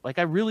coin flip. Like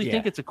I really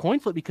think it's a coin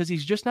flip because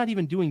he's just not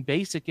even doing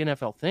basic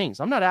NFL things.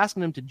 I'm not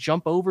asking him to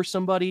jump over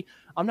somebody.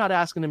 I'm not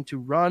asking him to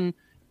run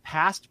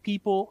past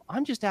people.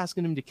 I'm just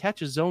asking him to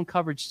catch a zone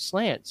coverage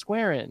slant,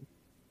 square in,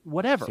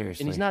 whatever.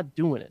 Seriously. And he's not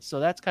doing it. So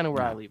that's kind of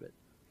where I leave it.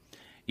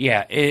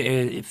 Yeah,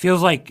 it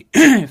feels like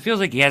it feels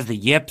like he has the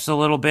yips a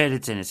little bit.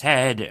 It's in his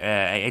head.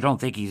 I don't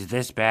think he's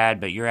this bad,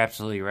 but you're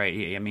absolutely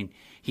right. I mean,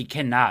 he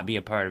cannot be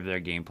a part of their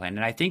game plan.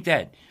 And I think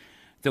that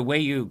the way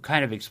you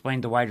kind of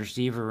explained the wide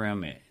receiver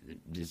room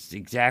is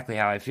exactly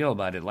how I feel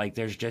about it. Like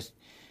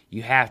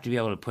you have to be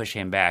able to push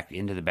him back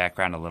into the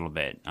background a little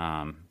bit.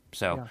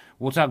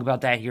 We'll talk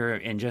about that here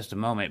in just a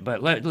moment.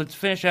 But let's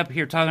finish up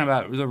here talking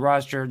about the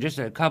roster. Just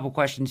a couple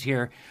questions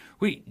here.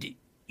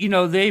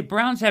 The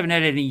Browns haven't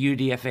had any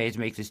UDFAs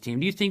make this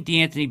team. Do you think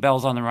DeAnthony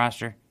Bell's on the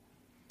roster?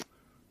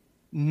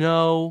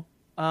 No.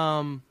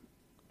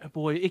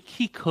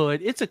 He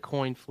could. It's a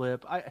coin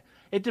flip.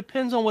 It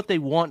depends on what they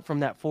want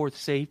from that fourth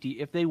safety.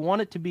 If they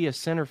want it to be a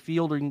center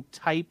fielding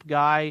type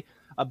guy,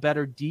 a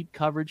better deep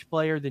coverage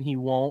player, then he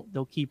won't.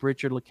 They'll keep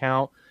Richard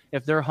LeCount.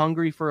 If they're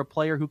hungry for a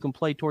player who can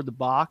play toward the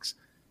box,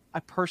 I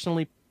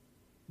personally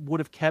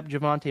would have kept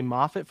Javonte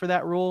Moffett for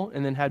that role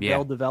and then had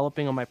Bell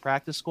developing on my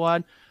practice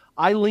squad.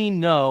 I lean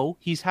no.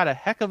 He's had a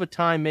heck of a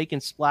time making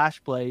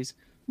splash plays.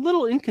 A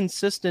little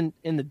inconsistent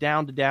in the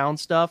down-to-down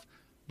stuff,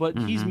 but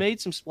he's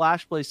made some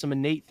splash plays, some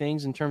innate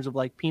things in terms of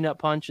like peanut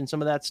punch and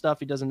some of that stuff.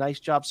 He does a nice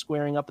job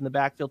squaring up in the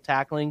backfield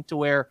tackling to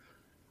where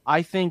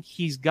I think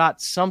he's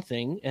got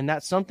something, and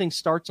that something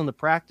starts on the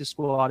practice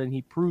squad, and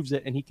he proves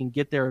it, and he can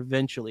get there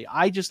eventually.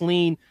 I just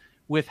lean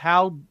with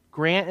how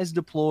Grant is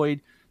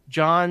deployed,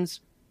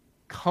 John's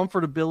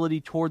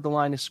comfortability toward the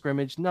line of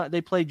scrimmage.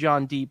 They play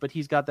John deep, but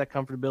he's got that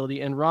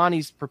comfortability, and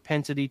Ronnie's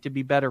propensity to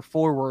be better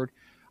forward.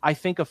 I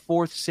think a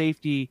fourth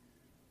safety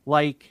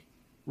like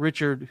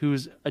Richard,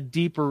 who's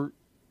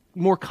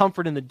more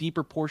comfort in the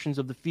deeper portions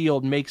of the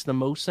field, makes the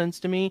most sense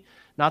to me.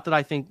 Not that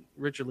I think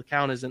Richard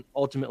LeCount isn't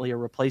ultimately a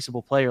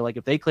replaceable player. Like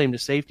if they claimed a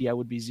safety, I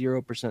would be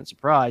 0%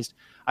 surprised.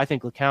 I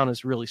think LeCount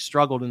has really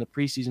struggled in the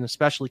preseason,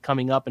 especially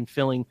coming up and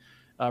filling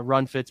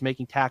run fits,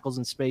 making tackles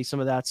in space. Some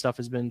of that stuff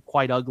has been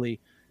quite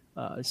ugly.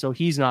 So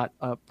he's not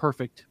a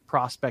perfect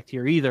prospect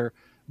here either.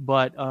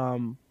 But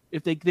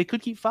if they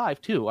could keep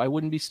 5 too, I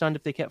wouldn't be stunned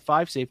if they kept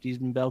 5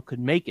 safeties and Bell could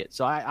make it.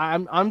 So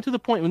I'm to the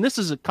point when this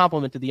is a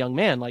compliment to the young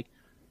man. Like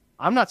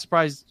I'm not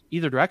surprised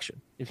either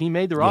direction. If he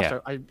made the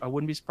roster, I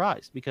wouldn't be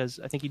surprised because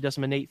I think he does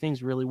some innate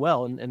things really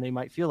well, and they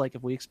might feel like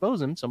if we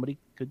expose him, somebody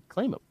could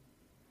claim him.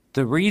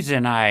 The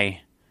reason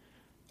I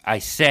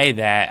say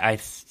that, I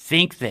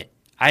think that,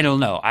 I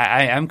don't know,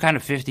 I'm kind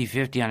of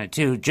 50-50 on it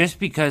too, just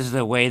because of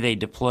the way they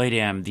deployed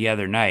him the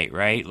other night,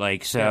 right?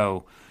 Like,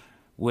 so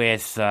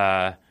with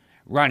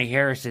Ronnie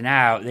Harrison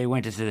out, they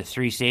went to the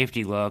 3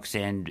 safety looks,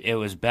 and it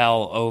was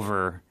Bell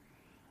over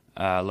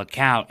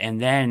LeCount,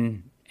 and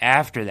then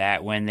after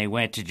that, when they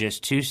went to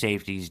just 2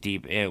 safeties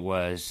deep, it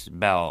was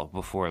Bell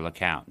before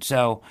LeCount.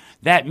 So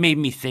that made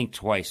me think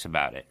twice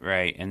about it,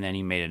 right? And then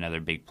he made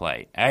another big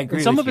play. I agree.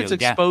 And some of it's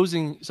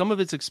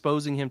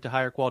exposing him to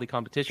higher quality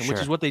competition, which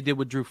is what they did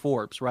with Drew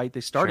Forbes, right?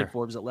 They started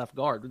Forbes at left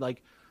guard.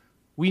 Like,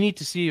 we need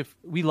to see if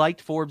we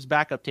liked Forbes'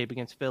 backup tape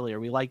against Philly, or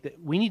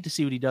we need to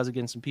see what he does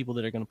against some people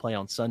that are going to play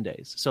on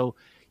Sundays. So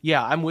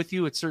yeah, I'm with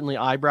you. It's certainly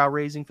eyebrow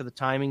raising for the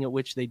timing at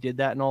which they did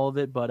that and all of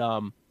it, but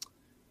I'm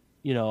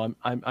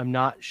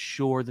not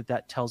sure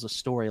that tells a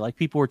story. Like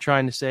people were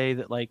trying to say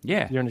that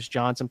Dearness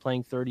Johnson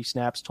playing 30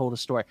 snaps told a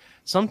story.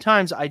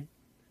 Sometimes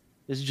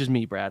this is just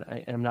me,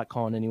 Brad. I'm not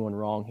calling anyone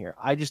wrong here.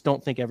 I just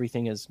don't think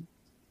everything is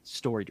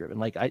story driven.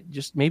 Like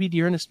maybe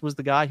Dearness was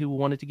the guy who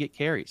wanted to get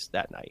carries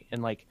that night.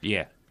 And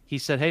he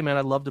said, hey man,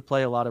 I'd love to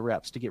play a lot of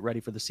reps to get ready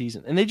for the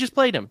season. And they just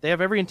played him. They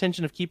have every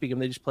intention of keeping him.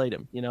 They just played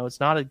him. It's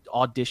not an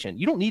audition.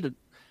 You don't need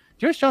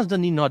Dearness Johnson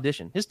doesn't need an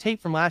audition. His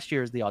tape from last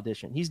year is the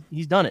audition.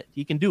 He's done it.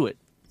 He can do it.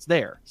 It's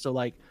there. So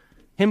like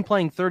him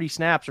playing 30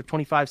 snaps or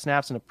 25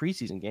 snaps in a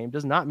preseason game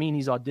does not mean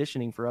he's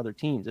auditioning for other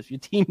teams. If your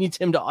team needs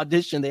him to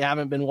audition, they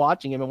haven't been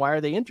watching him, and why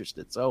are they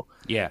interested? So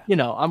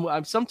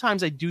I'm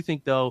sometimes I do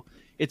think though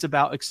it's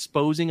about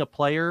exposing a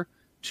player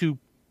to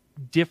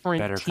different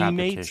better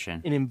teammates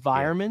and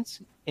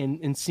environments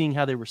and seeing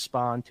how they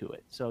respond to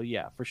it. So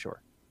yeah, for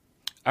sure.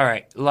 All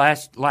right,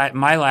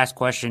 my last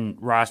question,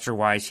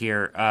 roster-wise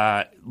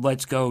here.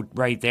 Let's go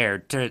right there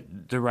to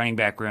the running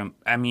back room.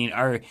 I mean,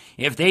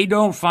 if they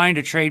don't find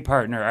a trade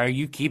partner, are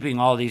you keeping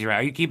all these around?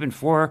 Are you keeping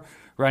 4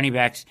 running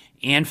backs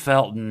and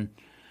Felton?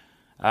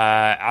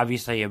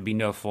 Obviously, it'd be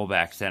no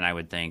fullbacks then, I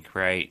would think,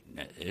 right?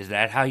 Is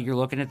that how you're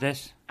looking at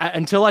this?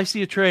 Until I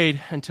see a trade,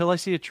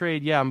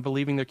 yeah, I'm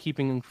believing they're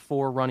keeping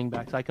 4 running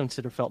backs. I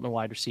consider Felton a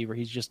wide receiver.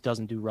 He just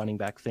doesn't do running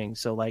back things.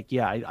 So, like,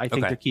 yeah, I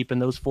think they're keeping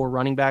those 4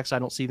 running backs. I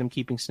don't see them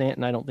keeping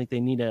Stanton. I don't think they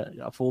need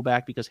a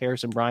fullback because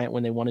Harrison Bryant,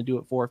 when they want to do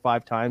it 4 or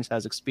 5 times,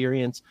 has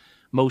experience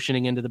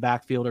motioning into the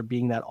backfield or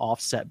being that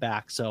offset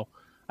back. So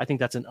I think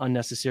that's an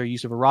unnecessary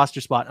use of a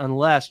roster spot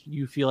unless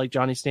you feel like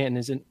Johnny Stanton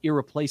is an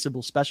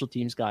irreplaceable special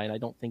teams guy, and I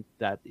don't think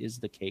that is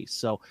the case.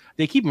 So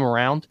they keep him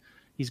around.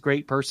 He's a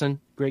great person,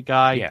 great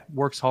guy,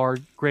 works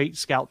hard, great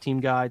scout team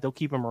guy. They'll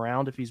keep him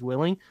around if he's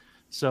willing.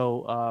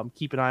 So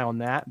keep an eye on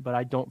that, but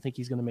I don't think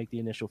he's going to make the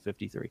initial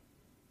 53.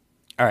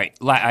 All right.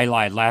 I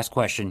lied. Last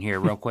question here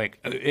real quick.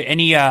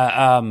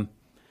 Anybody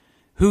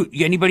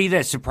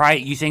that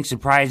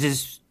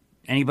surprises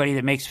anybody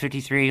that makes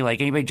 53?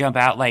 Like anybody jump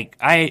out? Like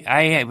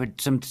I have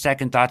some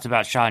second thoughts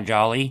about Sean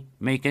Jolly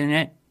making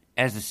it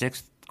as the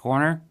 6th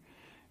corner,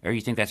 or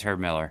you think that's Herb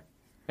Miller?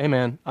 Hey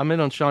man, I'm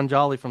in on Sean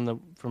Jolly from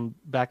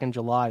back in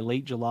July,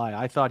 late July.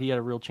 I thought he had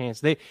a real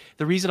chance. The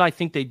reason I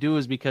think they do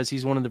is because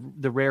he's one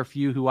of the rare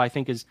few who I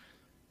think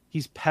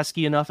he's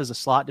pesky enough as a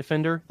slot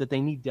defender that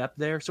they need depth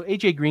there. So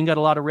AJ Green got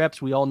a lot of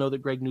reps. We all know that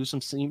Greg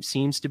Newsome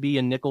seems to be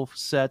in nickel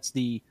sets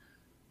the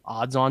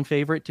odds-on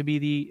favorite to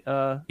be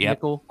the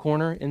nickel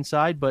corner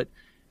inside. But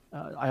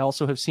I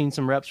also have seen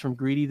some reps from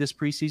Greedy this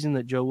preseason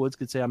that Joe Woods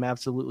could say, I'm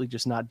absolutely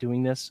just not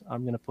doing this.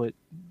 I'm going to put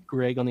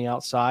Greg on the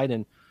outside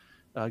and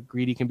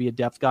Greedy can be a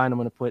depth guy, and I'm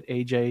going to put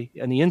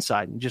AJ on the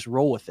inside and just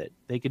roll with it.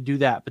 They could do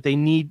that, but they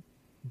need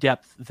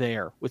depth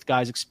there with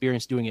guys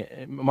experienced doing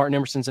it. Martin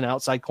Emerson's an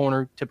outside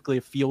corner, typically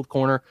a field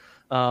corner.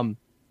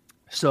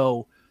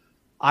 So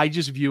I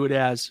just view it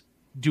as,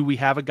 do we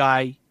have a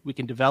guy we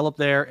can develop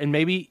there? And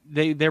maybe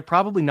they're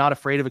probably not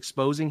afraid of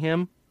exposing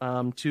him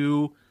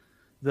to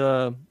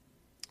the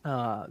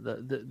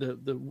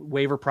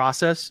waiver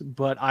process,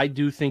 but I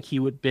do think he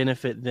would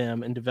benefit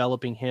them in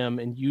developing him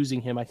and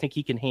using him. I think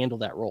he can handle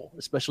that role,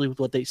 especially with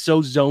what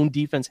so zone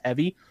defense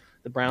heavy.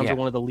 The Browns are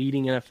one of the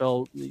leading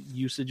NFL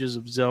usages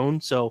of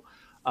zone. So,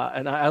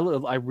 and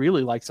I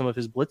really like some of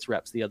his blitz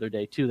reps the other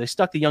day too. They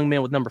stuck the young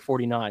man with number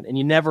 49, and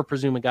you never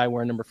presume a guy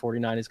wearing number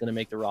 49 is going to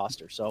make the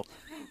roster. So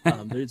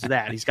there's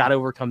that. He's got to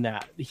overcome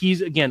that.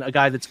 He's, again, a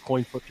guy that's a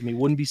coin flip to me.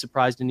 Wouldn't be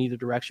surprised in either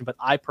direction, but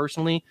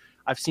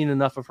I've seen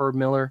enough of Herb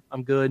Miller.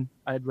 I'm good.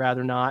 I'd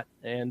rather not.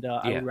 And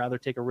I would rather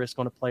take a risk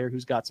on a player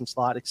who's got some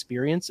slot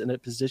experience in a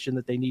position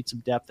that they need some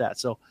depth at.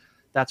 So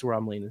that's where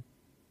I'm leaning.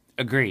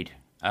 Agreed.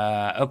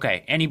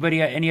 Okay.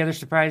 Anybody, any other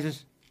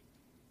surprises?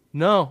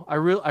 No, I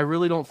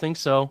really don't think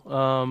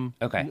so.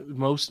 Okay.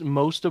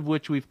 Most of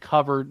which we've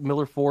covered.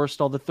 Miller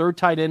Forrestall, the third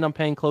tight end I'm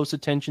paying close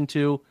attention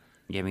to.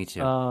 Yeah, me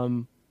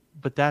too.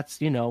 But that's,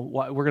 we're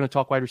going to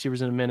talk wide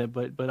receivers in a minute,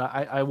 but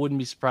I wouldn't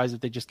be surprised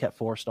if they just kept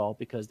Forrestall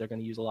because they're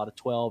going to use a lot of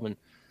 12 and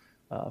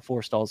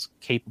Forrestall's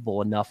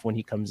capable enough when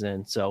he comes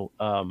in. So,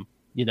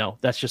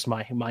 that's just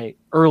my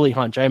early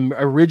hunch. I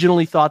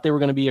originally thought they were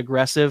going to be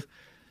aggressive,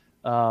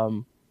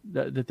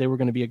 that they were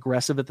going to be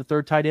aggressive at the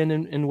third tight end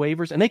in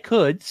waivers, and they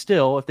could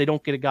still, if they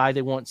don't get a guy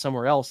they want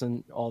somewhere else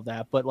and all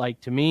that. But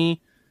like, to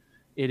me,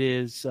 it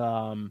is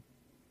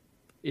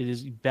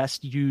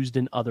best used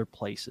in other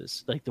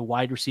places. Like the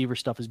wide receiver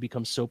stuff has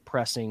become so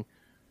pressing.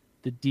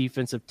 The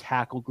defensive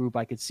tackle group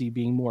I could see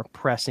being more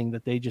pressing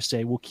that they just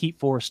say, we'll keep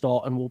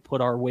Forrestall and we'll put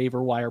our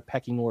waiver wire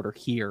pecking order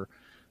here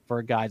for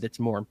a guy that's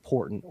more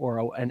important,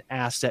 or an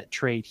asset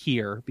trade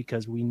here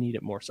because we need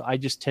it more. So I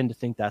just tend to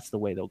think that's the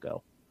way they'll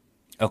go.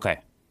 Okay.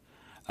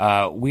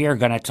 We are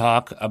going to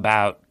talk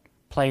about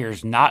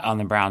players not on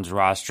the Browns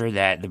roster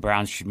that the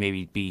Browns should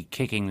maybe be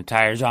kicking the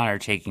tires on or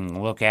taking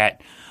a look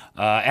at.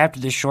 After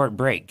this short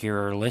break,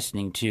 you're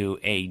listening to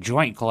a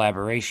joint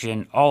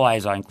collaboration, All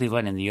Eyes on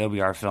Cleveland and the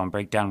OBR Film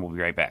Breakdown. We'll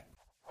be right back.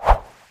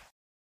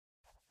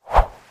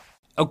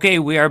 Okay,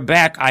 we are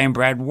back. I am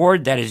Brad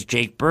Ward. That is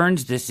Jake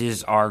Burns. This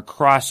is our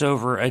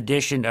crossover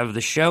edition of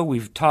the show.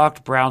 We've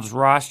talked Browns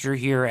roster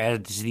here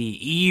as the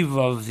eve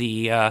of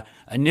the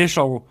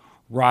initial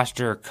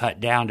roster cut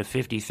down to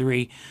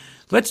 53.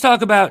 Let's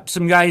talk about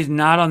some guys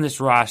not on this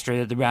roster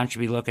that the Browns should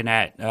be looking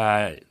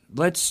at.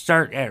 Let's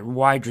start at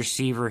wide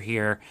receiver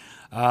here.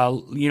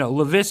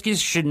 Laviska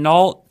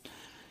Shenault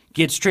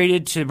gets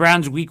traded to the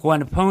Browns' Week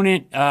 1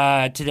 opponent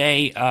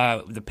today,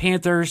 the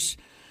Panthers.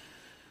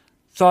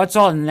 Thoughts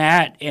on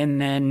that? And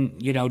then,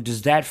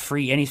 does that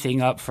free anything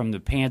up from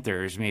the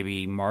Panthers?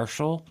 Maybe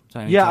Marshall?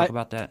 Talk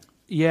about that.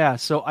 Yeah,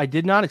 so I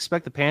did not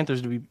expect the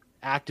Panthers to be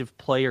active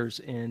players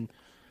in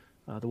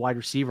the wide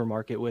receiver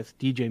market with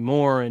DJ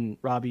Moore and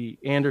Robbie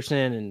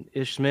Anderson, and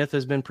Ish Smith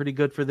has been pretty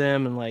good for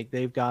them. And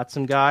they've got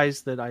some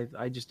guys that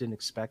I just didn't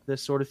expect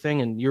this sort of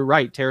thing. And you're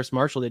right. Terrace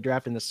Marshall, they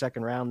drafted in the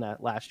second round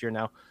that last year.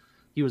 Now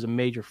he was a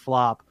major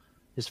flop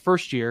his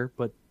first year,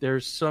 but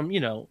there's some,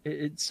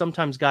 it's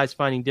sometimes guys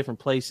finding different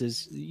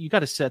places. You got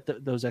to set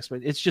those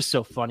expectations. It's just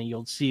so funny.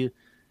 You'll see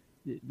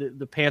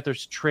the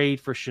Panthers trade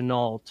for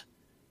Shenault,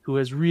 who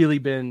has really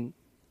been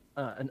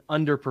an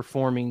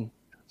underperforming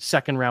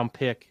second round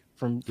pick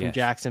from Yes.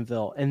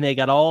 Jacksonville, and they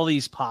got all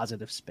these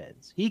positive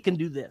spins. He can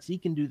do this. He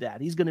can do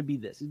that. He's going to be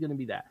this. He's going to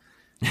be that.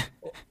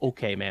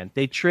 Okay, man.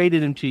 They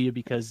traded him to you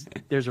because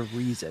there's a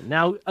reason.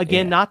 Now,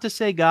 again, not to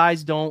say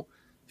guys don't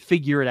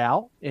figure it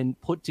out and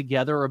put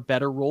together a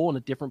better role in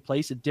a different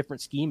place, a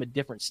different scheme, a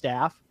different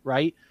staff,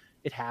 right?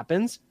 It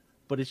happens,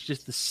 but it's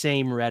just the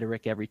same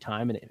rhetoric every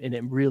time, and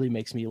it really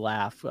makes me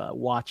laugh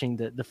watching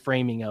the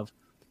framing of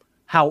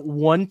how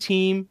one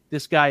team,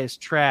 this guy is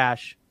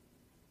trash,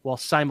 while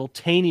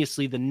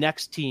simultaneously the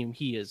next team,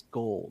 he is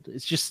gold.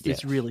 It's just,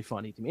 it's really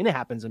funny to me. And it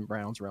happens in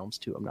Browns realms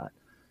too. I'm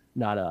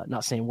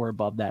not saying we're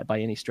above that by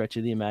any stretch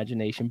of the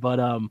imagination, but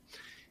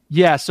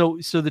so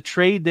the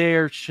trade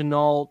there,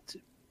 Chenault,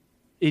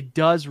 it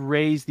does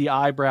raise the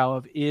eyebrow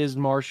of, is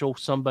Marshall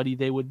somebody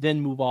they would then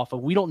move off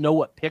of? We don't know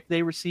what pick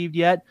they received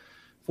yet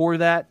for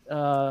that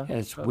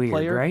it's weird,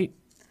 player. Right?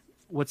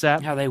 What's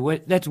that? How they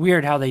would? That's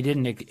weird. How they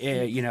didn't,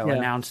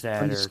 announce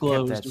that or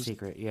kept that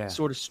secret. Yeah,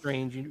 sort of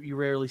strange. You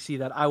rarely see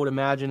that. I would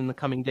imagine in the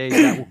coming days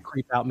that will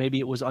creep out. Maybe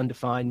it was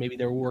undefined. Maybe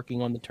they were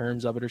working on the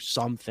terms of it or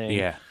something.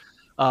 Yeah.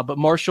 But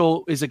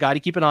Marshall is a guy to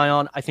keep an eye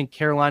on. I think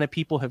Carolina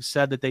people have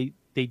said that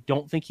they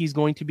don't think he's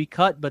going to be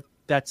cut, but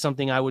that's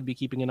something I would be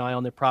keeping an eye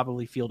on. They're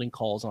probably fielding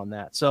calls on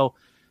that. So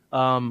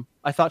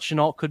I thought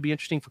Chenault could be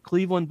interesting for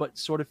Cleveland, but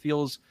sort of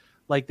feels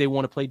like they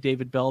want to play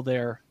David Bell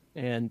there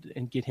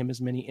and get him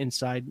as many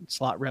inside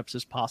slot reps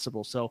as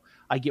possible. So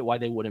I get why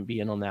they wouldn't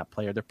be in on that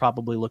player. They're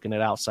probably looking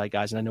at outside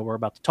guys, and I know we're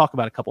about to talk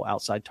about a couple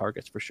outside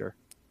targets for sure.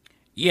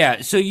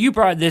 Yeah, so you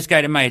brought this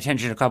guy to my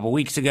attention a couple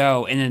weeks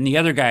ago, and then the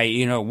other guy,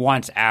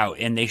 wants out,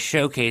 and they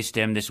showcased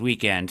him this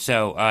weekend.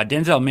 So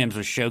Denzel Mims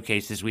was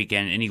showcased this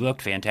weekend, and he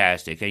looked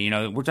fantastic.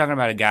 We're talking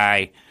about a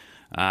guy,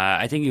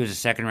 I think he was a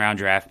second-round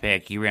draft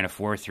pick. He ran a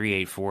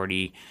 4.38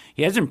 40.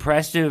 He has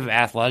impressive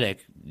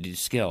athletic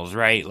skills,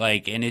 right?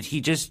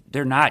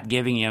 They're not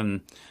giving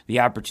him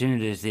the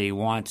opportunities that he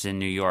wants in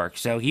New York.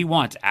 So he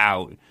wants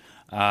out.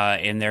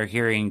 And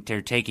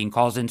they're taking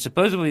calls, and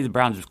supposedly the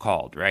Browns have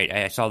called, right?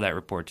 I saw that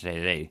report today.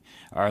 They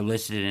are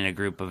listed in a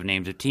group of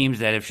names of teams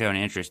that have shown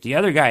interest. The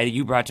other guy that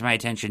you brought to my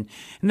attention,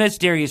 and that's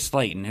Darius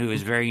Slayton, who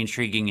is very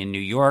intriguing in New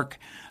York.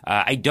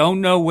 I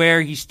don't know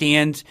where he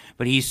stands,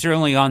 but he's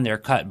certainly on their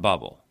cut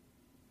bubble.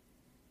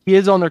 He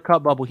is on their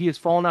cut bubble. He has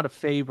fallen out of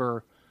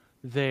favor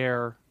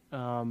there.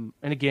 And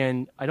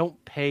again, I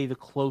don't pay the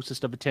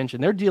closest of attention.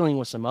 They're dealing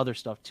with some other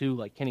stuff too,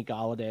 like Kenny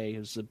Golladay,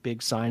 who's a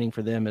big signing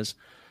for them,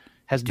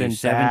 has been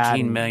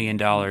 $17 million,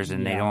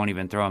 and they don't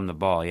even throw him the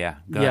ball. Yeah,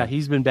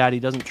 he's been bad. He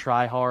doesn't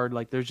try hard.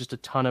 Like, there's just a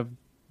ton of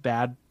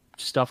bad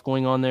stuff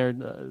going on there.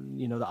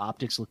 The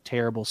optics look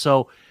terrible.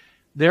 So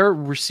their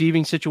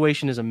receiving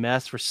situation is a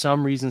mess. For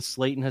some reason,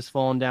 Slayton has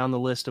fallen down the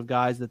list of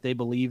guys that they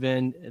believe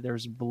in.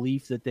 There's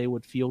belief that they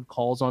would field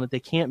calls on it.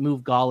 They can't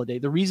move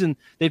Golladay. The reason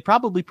they'd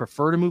probably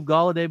prefer to move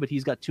Golladay, but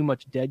he's got too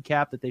much dead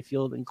cap that they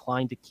feel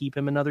inclined to keep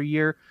him another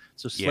year.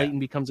 So Slayton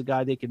becomes a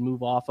guy they could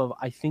move off of.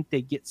 I think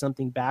they get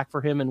something back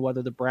for him, and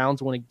whether the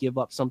Browns want to give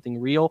up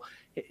something real.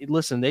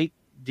 Listen,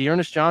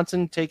 Dearness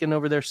Johnson taking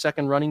over their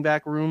second running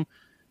back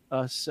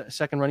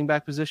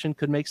position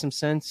could make some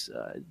sense.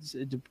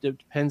 It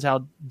depends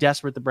how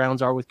desperate the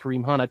Browns are with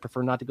Kareem Hunt. I'd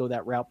prefer not to go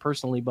that route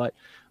personally, but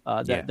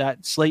that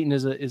Slayton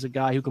is a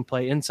guy who can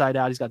play inside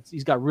out.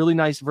 He's got really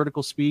nice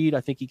vertical speed.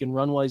 I think he can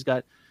run well.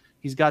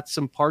 He's got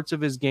some parts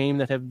of his game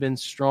that have been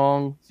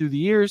strong through the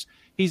years.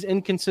 He's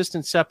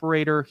inconsistent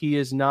separator. He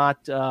is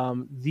not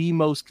the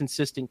most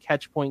consistent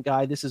catch point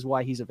guy. This is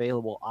why he's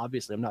available.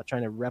 Obviously, I'm not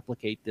trying to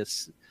replicate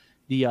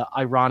the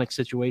ironic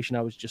situation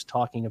I was just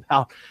talking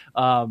about.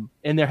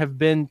 And there have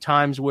been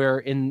times where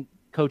in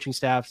coaching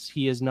staffs,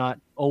 he has not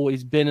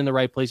always been in the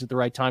right place at the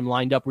right time,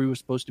 lined up where he was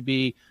supposed to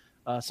be,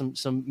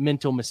 some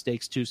mental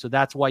mistakes too. So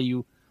that's why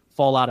you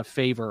fall out of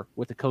favor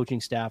with the coaching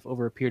staff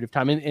over a period of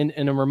time.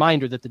 And a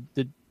reminder that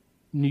the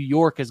New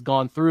York has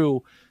gone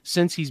through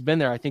since he's been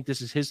there. I think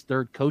this is his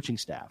third coaching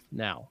staff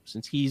now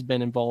since he's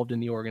been involved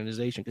in the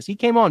organization, because he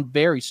came on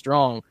very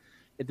strong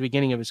at the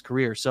beginning of his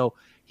career. So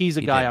he's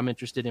a guy I'm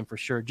interested in for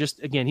sure.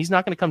 Just, again, he's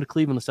not going to come to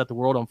Cleveland to set the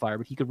world on fire,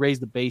 but he could raise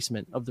the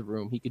basement of the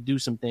room. He could do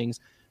some things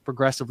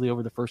progressively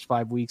over the first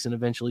 5 weeks and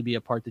eventually be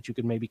a part that you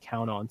could maybe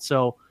count on.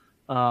 So,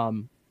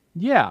 both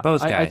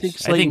guys. I think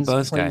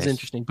Slayton's playing is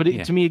interesting. But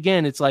to me,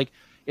 again, it's like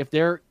if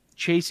they're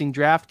chasing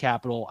draft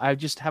capital, I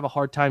just have a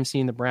hard time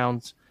seeing the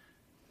Browns,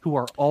 who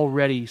are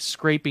already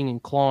scraping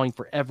and clawing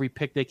for every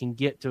pick they can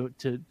get to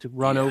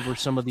run over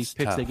some of these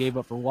picks they gave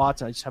up for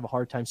Watson. I just have a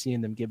hard time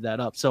seeing them give that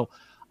up. So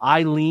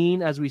I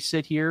lean, as we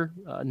sit here,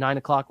 9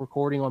 o'clock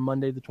recording on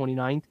Monday the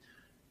 29th,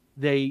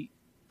 they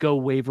go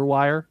waiver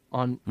wire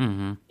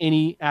on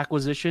any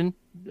acquisition,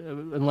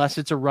 unless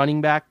it's a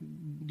running back,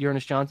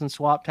 Dearness Johnson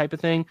swap type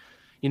of thing.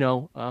 We're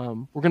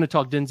going to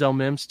talk Denzel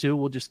Mims too.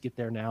 We'll just get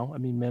there now. I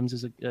mean,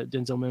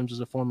 Denzel Mims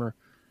is a former,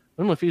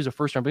 I don't know if he was a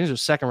first round, but he was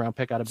a second round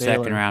pick out of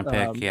Baylor. Second round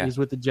pick, yeah. He's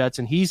with the Jets,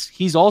 and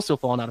he's also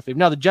fallen out of favor.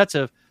 Now the Jets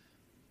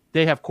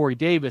have Corey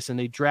Davis, and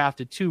they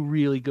drafted two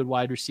really good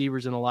wide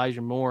receivers in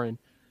Elijah Moore and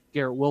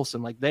Garrett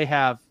Wilson. Like, they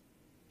have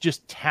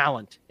just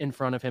talent in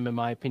front of him, in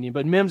my opinion.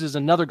 But Mims is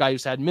another guy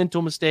who's had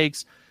mental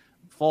mistakes,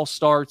 false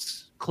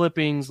starts,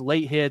 clippings,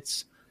 late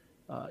hits,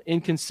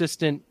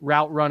 inconsistent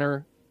route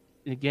runner.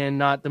 Again,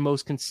 not the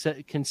most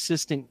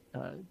consistent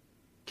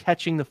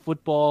catching the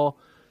football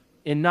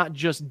in not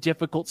just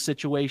difficult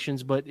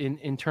situations, but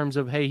in terms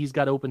of, hey, he's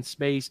got open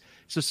space.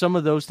 So some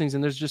of those things,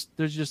 and there's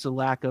just a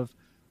lack of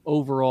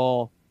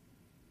overall,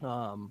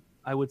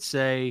 I would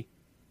say,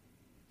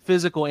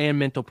 physical and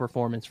mental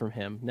performance from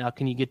him. Now,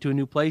 can you get to a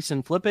new place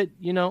and flip it?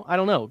 I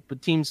don't know.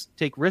 But teams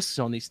take risks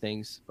on these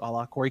things, a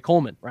la Corey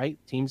Coleman, right?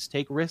 Teams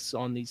take risks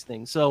on these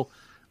things. So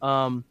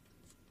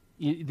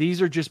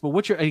these are just, but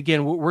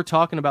we're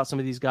talking about some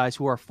of these guys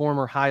who are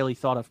former highly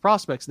thought of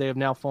prospects. They have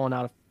now fallen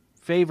out of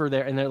favor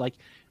there. And they're like,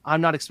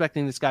 I'm not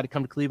expecting this guy to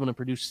come to Cleveland and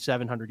produce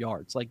 700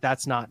 yards. Like,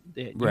 that's not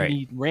it. Right. You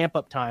need ramp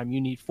up time. You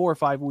need 4 or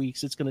 5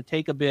 weeks. It's going to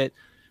take a bit,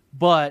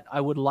 but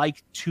I would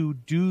like to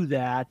do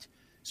that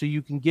so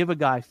you can give a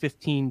guy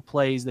 15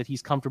 plays that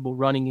he's comfortable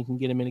running and can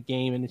get him in a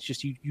game. And it's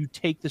just, you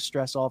take the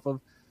stress off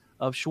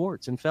of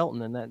Schwartz and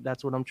Felton. And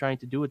that's what I'm trying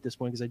to do at this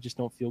point, because I just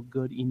don't feel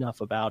good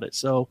enough about it.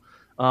 So,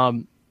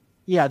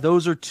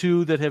 those are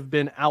two that have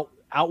been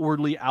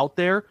outwardly out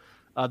there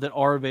that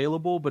are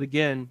available. But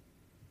again,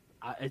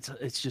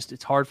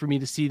 it's hard for me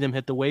to see them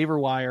hit the waiver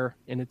wire.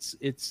 And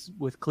it's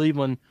with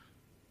Cleveland,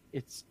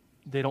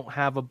 they don't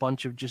have a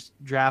bunch of just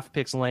draft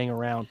picks laying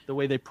around the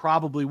way they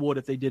probably would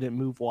if they didn't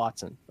move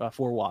Watson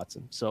for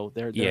Watson. So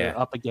they're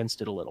up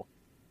against it a little.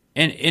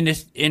 And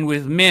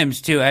with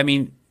Mims too, I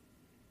mean,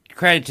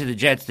 credit to the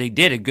Jets, they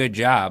did a good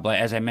job,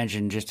 as I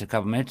mentioned just a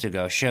couple minutes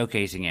ago,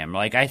 showcasing him.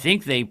 Like, I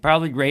think they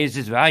probably raised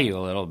his value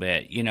a little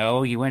bit.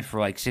 He went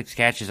for like 6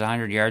 catches,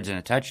 100 yards, and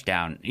a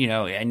touchdown.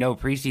 I know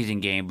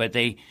preseason game, but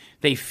they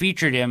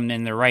featured him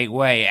in the right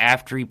way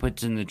after he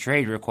puts in the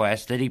trade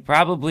request, that he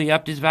probably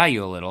upped his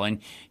value a little. And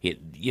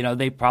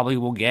they probably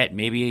will get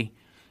maybe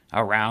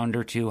a round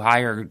or two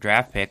higher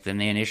draft pick than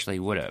they initially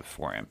would have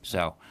for him.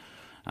 So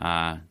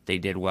they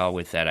did well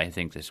with that, I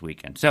think, this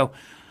weekend. So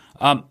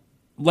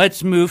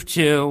let's move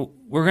to,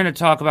 we're going to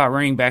talk about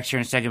running backs here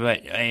in a second,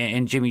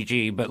 and Jimmy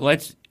G,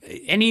 but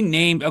any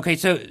name, okay,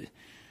 so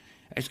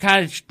I was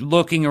kind of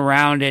looking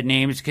around at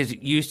names because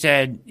you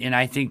said, and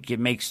I think it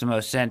makes the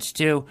most sense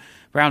too,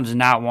 Browns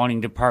not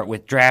wanting to part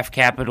with draft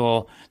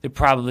capital. They're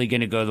probably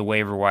going to go the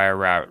waiver wire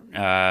route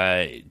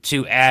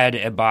to add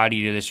a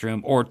body to this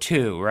room, or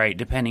two, right,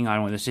 depending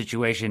on the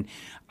situation.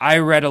 I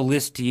read a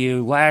list to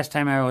you last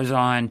time I was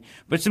on,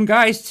 but some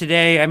guys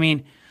today, I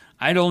mean,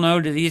 I don't know,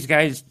 do these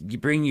guys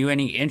bring you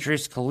any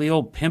interest?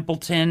 Khalil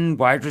Pimpleton,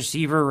 wide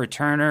receiver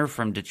returner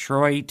from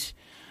Detroit.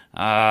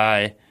 You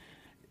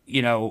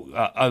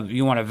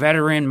want a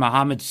veteran?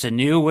 Mohamed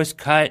Sanu was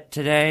cut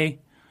today.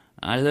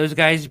 Do those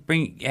guys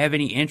have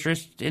any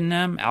interest in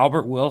them?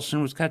 Albert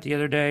Wilson was cut the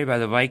other day by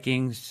the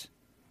Vikings.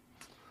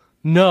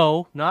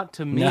 No, not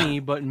to me,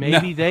 but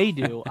maybe they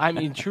do. I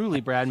mean,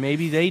 truly, Brad,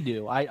 maybe they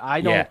do. I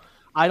don't. Yeah.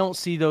 I don't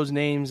see those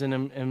names and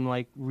am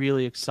like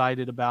really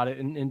excited about it.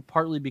 And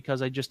partly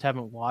because I just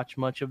haven't watched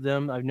much of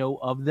them. I know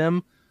of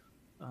them.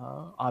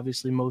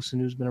 Obviously, Mo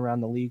Sanu's been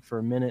around the league for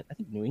a minute. I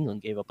think New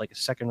England gave up like a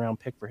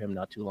 2nd-round pick for him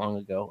not too long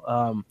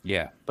ago.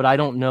 But I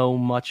don't know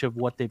much of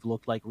what they've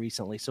looked like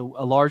recently. So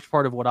a large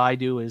part of what I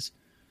do is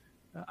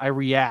I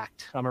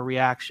react. I'm a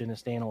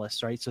reactionist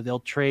analyst, right? So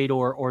they'll trade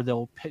or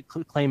they'll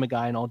claim a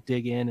guy and I'll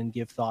dig in and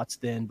give thoughts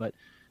then. But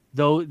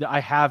though I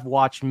have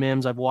watched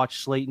Mims, I've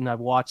watched Slayton, I've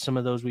watched some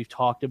of those we've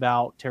talked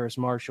about, Terrace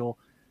Marshall,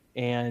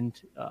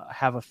 and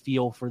have a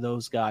feel for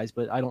those guys.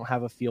 But I don't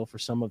have a feel for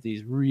some of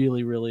these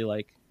really, really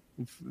like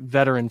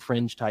veteran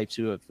fringe types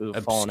who have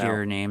fallen out.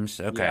 Obscure names.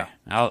 Okay.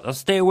 Yeah. I'll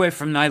stay away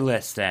from my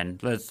list then.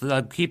 Let's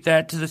keep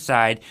that to the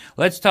side.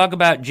 Let's talk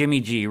about Jimmy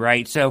G,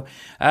 right? So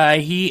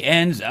he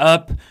ends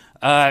up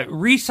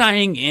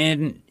re-signing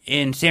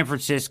in San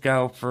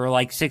Francisco for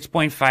like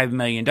 $6.5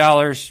 million,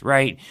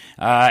 right?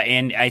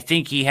 And I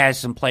think he has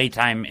some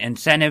playtime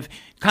incentive.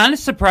 Kind of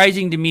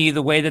surprising to me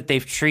the way that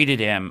they've treated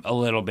him a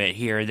little bit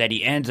here, that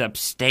he ends up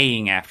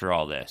staying after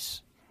all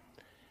this.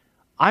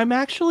 I'm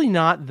actually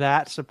not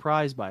that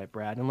surprised by it,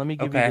 Brad, and let me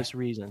give you this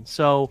reason.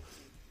 So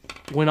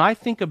when I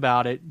think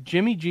about it,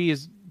 Jimmy G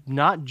is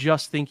not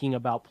just thinking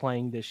about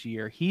playing this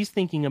year. He's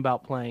thinking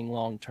about playing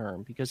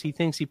long-term because he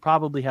thinks he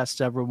probably has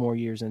several more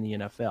years in the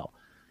NFL.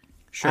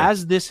 Sure.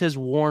 As this has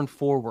worn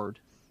forward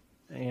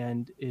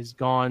and is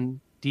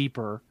gone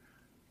deeper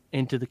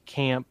into the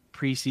camp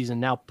preseason,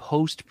 now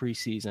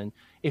post-preseason,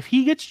 if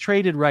he gets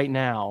traded right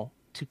now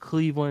to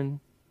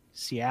Cleveland,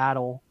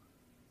 Seattle,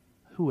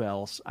 who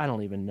else? I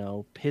don't even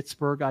know.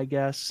 Pittsburgh, I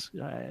guess.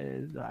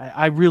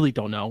 I really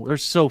don't know.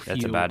 There's so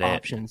few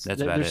options.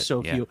 There's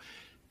so few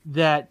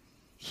that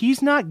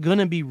he's not going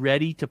to be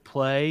ready to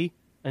play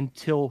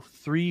until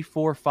 3,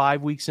 4,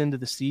 5 weeks into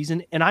the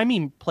season. And I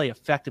mean play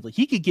effectively.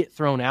 He could get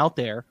thrown out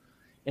there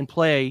and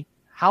play.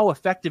 How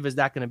effective is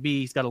that going to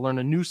be? He's got to learn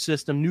a new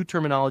system, new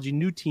terminology,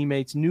 new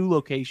teammates, new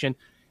location.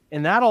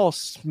 And that all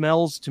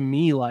smells to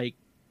me like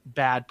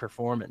bad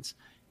performance.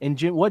 And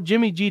what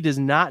Jimmy G does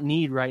not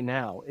need right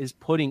now is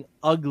putting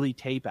ugly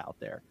tape out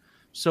there.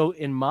 So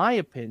in my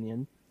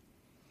opinion,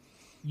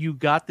 you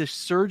got this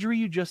surgery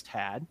you just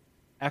had.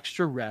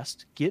 extra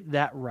rest, get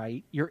that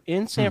right. You're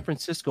in San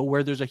Francisco,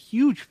 where there's a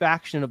huge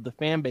faction of the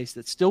fan base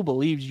that still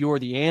believes you're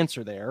the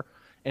answer there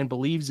and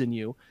believes in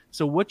you.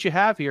 So what you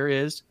have here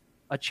is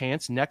a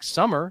chance next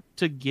summer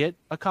to get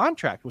a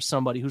contract with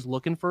somebody who's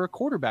looking for a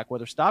quarterback,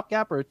 whether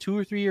stopgap or a 2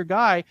 or 3 year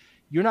guy.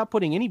 You're not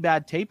putting any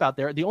bad tape out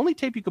there. The only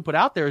tape you could put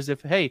out there is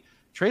if, hey,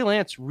 Trey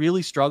Lance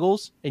really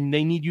struggles and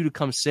they need you to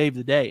come save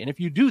the day. And if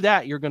you do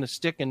that, you're going to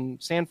stick in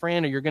San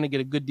Fran, or you're going to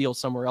get a good deal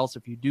somewhere else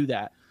if you do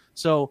that.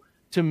 So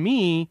to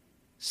me,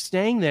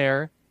 staying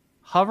there,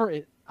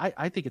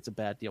 I think it's a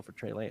bad deal for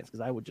Trey Lance,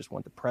 because I would just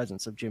want the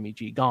presence of Jimmy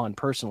G gone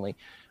personally.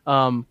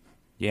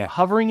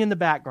 Hovering in the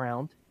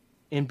background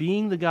and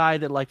being the guy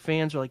that like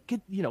fans are like,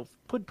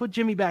 put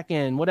Jimmy back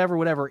in,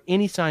 whatever,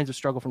 any signs of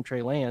struggle from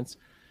Trey Lance.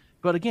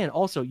 But again,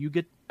 also you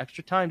get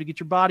extra time to get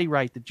your body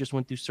right that just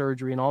went through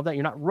surgery and all that.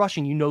 You're not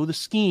rushing. You know the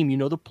scheme. You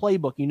know the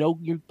playbook. You know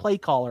your play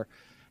caller.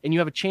 And you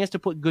have a chance to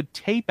put good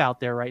tape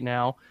out there right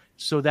now.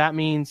 So that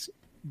means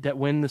that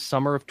when the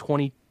summer of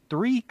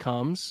 23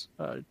 comes,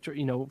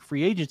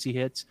 free agency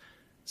hits,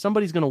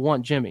 somebody's going to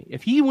want Jimmy.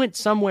 If he went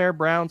somewhere,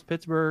 Browns,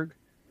 Pittsburgh,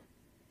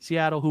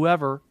 Seattle,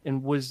 whoever,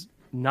 and was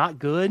not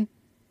good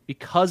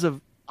because of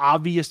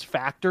obvious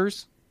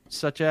factors,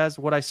 such as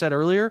what I said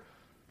earlier,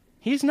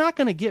 he's not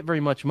going to get very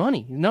much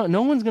money.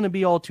 No one's going to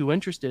be all too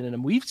interested in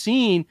him. We've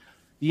seen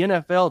the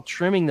NFL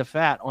trimming the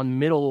fat on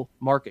middle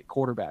market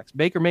quarterbacks.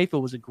 Baker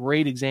Mayfield was a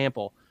great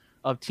example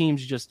of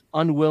teams just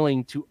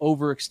unwilling to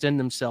overextend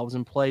themselves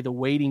and play the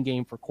waiting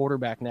game for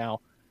quarterback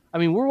now. I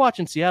mean, we're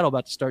watching Seattle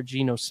about to start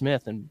Geno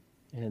Smith and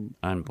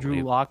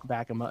Drew Lock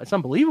back him up. It's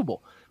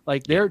unbelievable.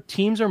 Like, their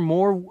teams are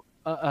more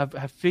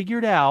have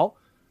figured out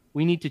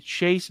we need to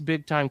chase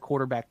big-time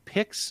quarterback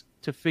picks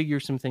to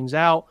figure some things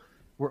out.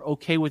 We're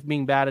okay with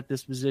being bad at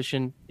this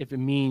position if it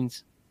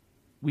means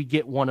we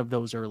get one of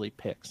those early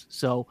picks.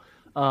 So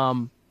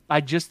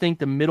I just think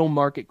the middle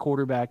market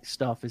quarterback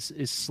stuff is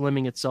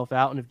slimming itself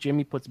out. And if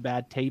Jimmy puts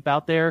bad tape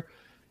out there,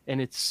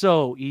 and it's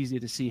so easy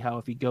to see how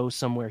if he goes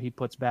somewhere, he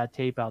puts bad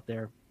tape out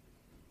there.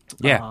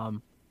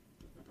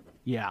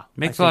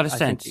 Makes a lot of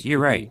sense. You're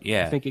right.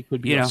 I think it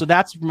could be. So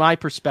that's my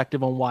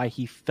perspective on why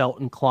he felt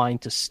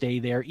inclined to stay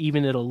there,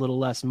 even at a little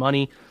less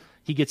money.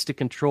 He gets to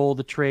control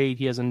the trade.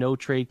 He has a no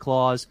trade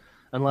clause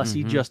unless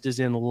he just is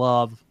in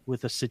love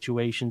with a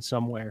situation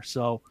somewhere.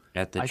 So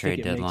at the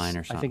trade deadline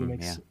or something. I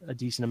think it makes a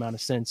decent amount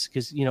of sense,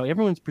 because,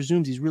 everyone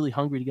presumes he's really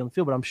hungry to get on the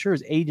field, but I'm sure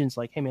his agent's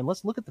like, hey man,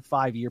 let's look at the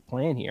 5-year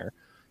plan here.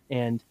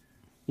 And,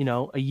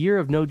 a year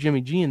of no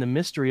Jimmy G and the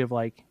mystery of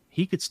like,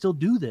 he could still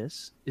do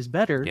this is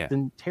better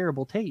than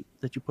terrible tape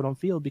that you put on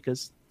field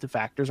because the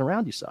factors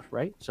around you suck,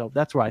 right? So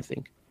that's what I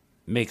think.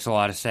 Makes a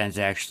lot of sense,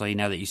 actually,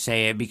 now that you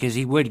say it, because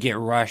he would get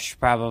rushed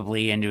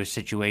probably into a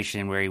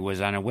situation where he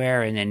was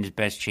unaware, and then his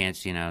best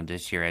chance,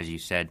 this year, as you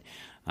said,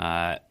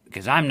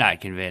 because I'm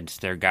not convinced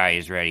their guy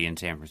is ready in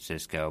San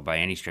Francisco by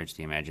any stretch of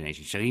the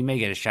imagination. So he may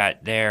get a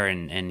shot there,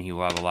 and he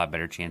will have a lot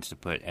better chance to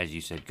put, as you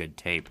said, good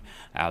tape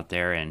out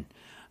there and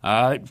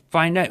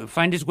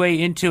find his way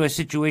into a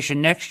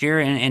situation next year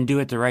and do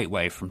it the right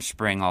way from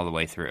spring all the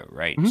way through,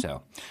 right? Mm-hmm.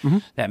 So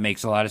that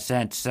makes a lot of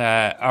sense.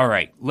 All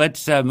right,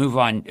 let's move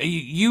on.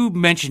 You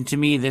mentioned to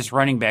me this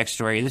running back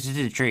story. This is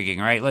intriguing,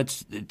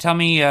 right? Tell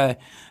me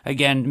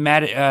again,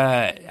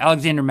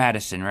 Alexander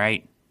Madison,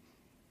 right?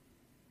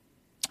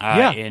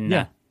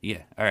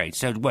 Yeah. All right.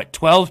 So what,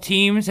 12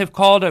 teams have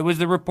called? It was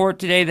the report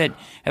today that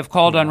have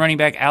called on running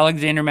back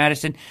Alexander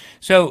Madison.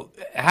 So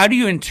how do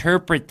you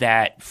interpret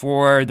that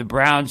for the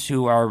Browns,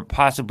 who are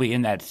possibly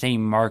in that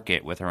same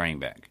market with a running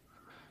back?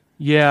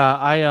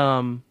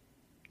 Yeah,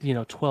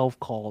 12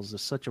 calls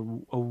is such a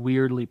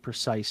weirdly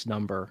precise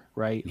number,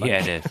 right? Like, yeah,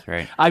 it is,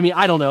 right? I mean,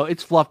 I don't know.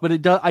 It's fluff,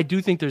 but I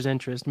do think there's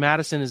interest.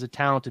 Madison is a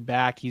talented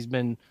back. He's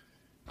been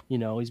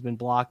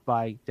blocked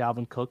by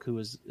Dalvin Cook, who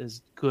is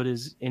as good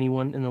as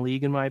anyone in the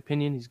league, in my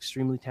opinion. He's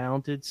extremely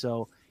talented.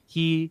 So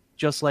he,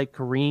 just like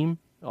Kareem,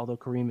 although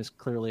Kareem has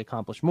clearly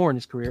accomplished more in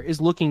his career, is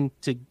looking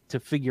to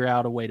figure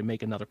out a way to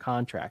make another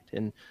contract,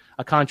 and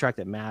a contract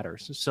that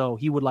matters. So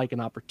he would like an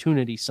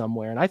opportunity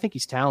somewhere. And I think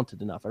he's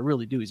talented enough. I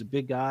really do. He's a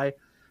big guy,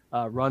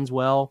 runs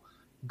well,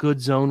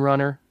 good zone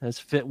runner, has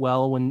fit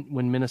well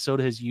when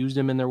Minnesota has used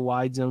him in their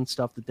wide zone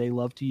stuff that they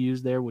love to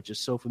use there, which is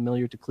so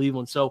familiar to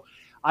Cleveland. So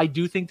I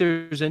do think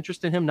there's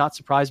interest in him. Not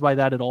surprised by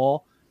that at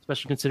all,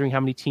 especially considering how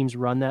many teams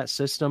run that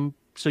system.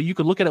 So you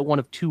could look at it one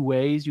of two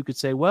ways. You could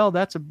say, well,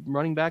 that's a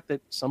running back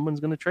that someone's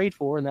going to trade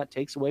for, and that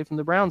takes away from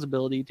the Browns'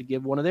 ability to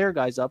give one of their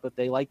guys up if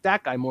they like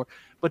that guy more.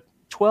 But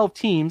 12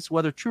 teams,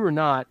 whether true or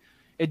not,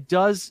 it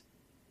does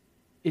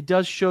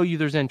show you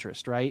there's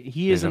interest, right?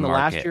 He is in the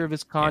last year of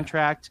his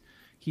contract. Yeah.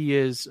 He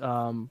is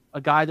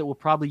a guy that will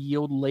probably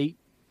yield late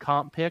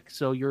comp pick.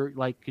 So you're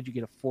like, could you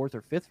get a 4th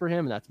or 5th for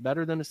him? And that's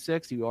better than a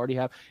 6th. You already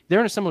have.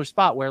 They're in a similar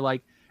spot where,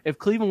 like, if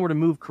Cleveland were to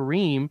move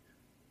Kareem,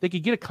 they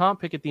could get a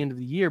comp pick at the end of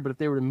the year. But if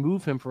they were to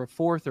move him for a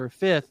 4th or a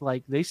 5th,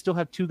 like, they still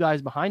have 2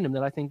 guys behind him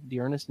that I think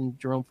Dearness and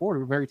Jerome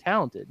Ford are very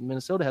talented.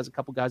 Minnesota has a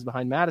couple guys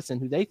behind Madison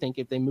who they think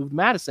if they moved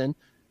Madison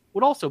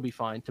would also be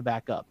fine to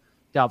back up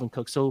Dalvin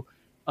Cook. So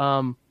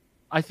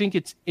I think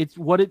it's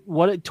what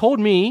it told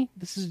me.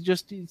 This is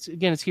just it's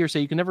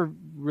hearsay. You can never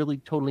really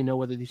totally know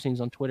whether these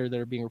things on Twitter that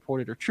are being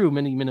reported are true.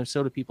 Many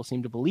Minnesota people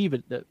seem to believe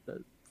it. That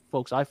the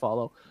folks I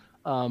follow,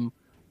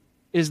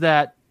 is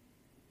that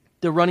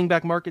the running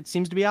back market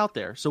seems to be out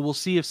there. So we'll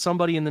see if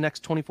somebody in the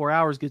next 24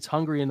 hours gets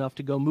hungry enough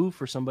to go move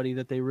for somebody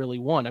that they really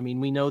want. I mean,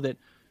 we know that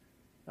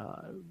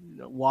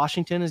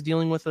Washington is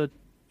dealing with a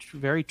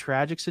very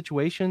tragic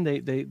situation.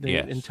 They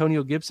Yes.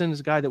 Antonio Gibson is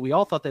a guy that we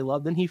all thought they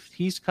loved. Then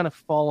he's kind of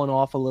fallen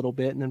off a little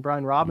bit. And then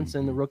Brian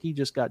Robinson, the rookie,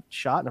 just got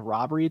shot in a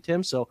robbery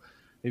attempt. So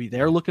maybe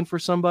they're looking for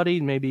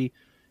somebody. Maybe,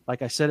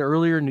 like I said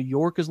earlier, New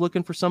York is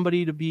looking for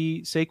somebody to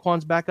be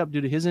Saquon's backup due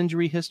to his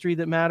injury history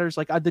that matters.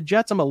 Like the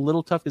Jets, I'm a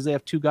little tough because they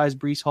have two guys,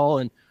 Breece Hall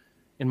and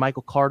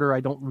Michael Carter. I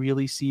don't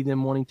really see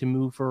them wanting to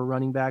move for a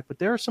running back, but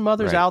there are some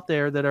others out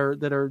there that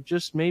are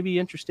just maybe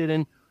interested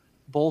in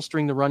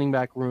bolstering the running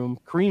back room.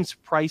 Kareem's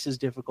price is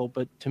difficult,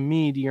 but to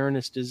me,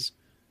 D'Ernest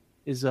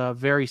is a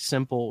very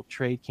simple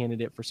trade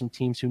candidate for some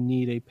teams who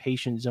need a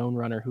patient zone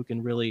runner who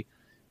can really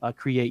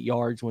create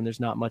yards when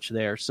there's not much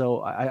there.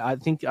 So I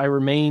think I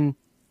remain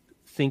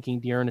thinking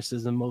D'Ernest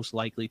is the most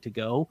likely to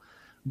go.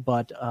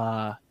 But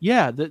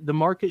the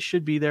market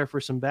should be there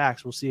for some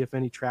backs. We'll see if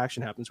any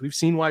traction happens. We've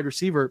seen wide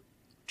receiver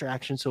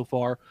traction so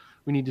far.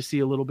 We need to see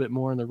a little bit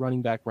more in the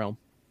running back realm.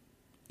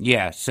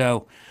 Yeah,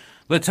 so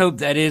let's hope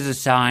that is a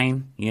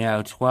sign.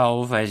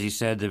 12, as you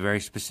said, the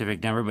very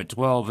specific number, but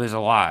 12 is a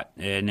lot.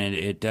 And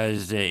it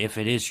does, if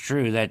it is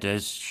true, that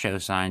does show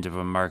signs of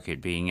a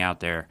market being out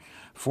there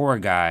for a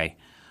guy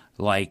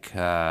like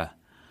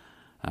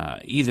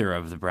either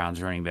of the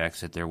Browns running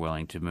backs that they're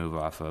willing to move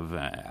off of.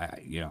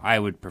 I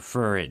would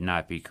prefer it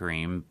not be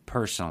Kareem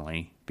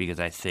personally, because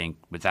I think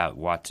without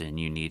Watson,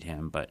 you need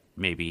him, but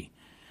maybe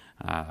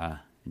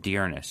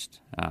D'Ernest,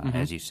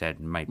 as you said,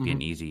 might be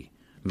an easy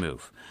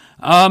move.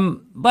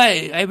 But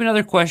I have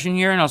another question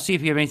here, and I'll see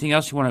if you have anything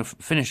else you want to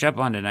finish up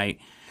on tonight.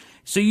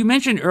 So you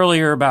mentioned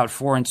earlier about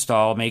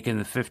Forrenstall making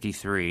the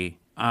 53.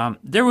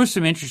 There was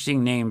some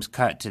interesting names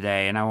cut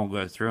today, and I won't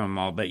go through them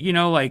all, but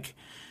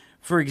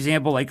for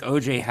example, like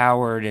O.J.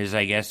 Howard is,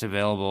 I guess,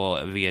 available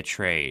via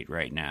trade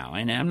right now.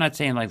 And I'm not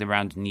saying the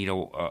Browns need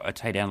a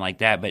tight end like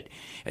that, but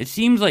it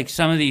seems like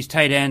some of these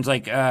tight ends,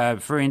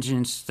 for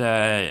instance,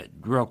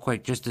 real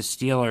quick, just the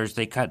Steelers,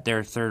 they cut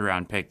their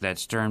third-round pick, that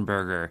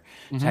Sternberger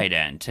tight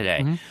end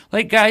today.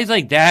 Guys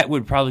like that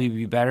would probably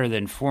be better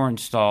than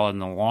Forrenstall in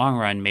the long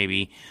run,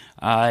 maybe.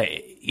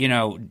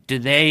 Do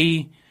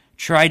they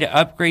try to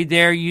upgrade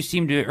there? You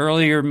seemed to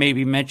earlier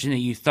maybe mention that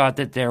you thought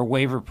that their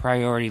waiver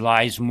priority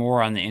lies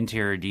more on the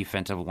interior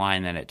defensive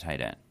line than at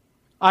tight end.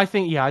 I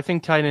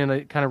think tight end,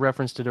 I kind of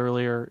referenced it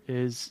earlier,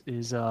 is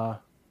it's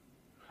a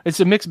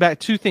mixed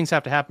bag. Two things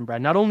have to happen,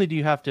 Brad. Not only do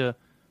you have to,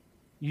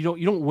 you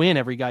don't win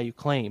every guy you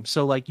claim.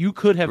 So you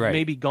could have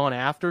maybe gone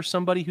after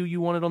somebody who you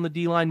wanted on the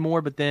D line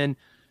more, but then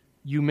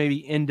you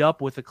maybe end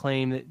up with a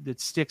claim that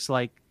sticks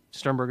like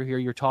Sternberger here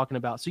you're talking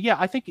about. So yeah,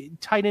 I think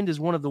tight end is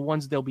one of the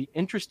ones they'll be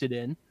interested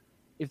in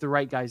if the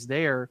right guy's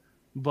there,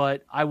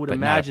 but I would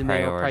imagine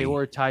they are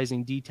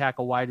prioritizing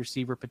D-tackle, wide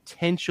receiver,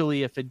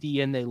 potentially if a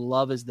DN they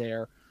love is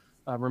there.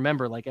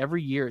 Remember,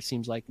 every year it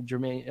seems like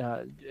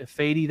Jermaine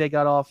Fady they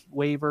got off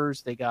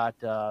waivers. They got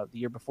the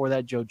year before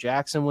that, Joe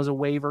Jackson was a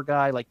waiver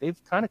guy.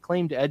 They've kind of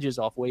claimed edges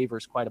off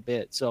waivers quite a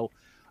bit. So,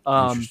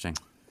 interesting.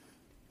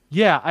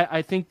 Yeah,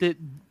 I think that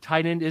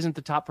tight end isn't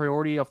the top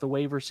priority of the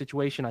waiver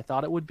situation I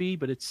thought it would be,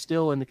 but it's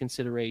still in the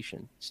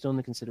consideration. Still in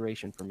the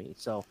consideration for me.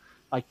 So,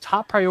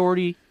 top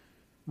priority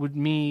would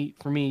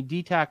for me,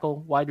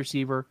 D-tackle, wide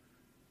receiver,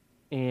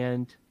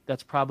 and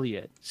that's probably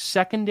it.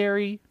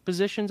 Secondary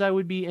positions I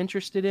would be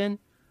interested in.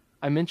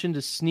 I mentioned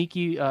a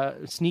sneaky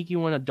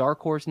one, a dark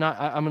horse.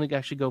 I'm going to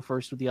actually go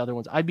first with the other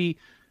ones. I'd be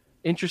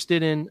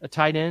interested in a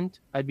tight end.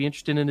 I'd be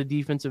interested in a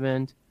defensive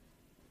end.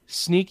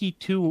 Sneaky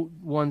two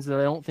ones that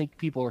I don't think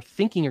people are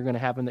thinking are going to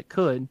happen that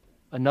could.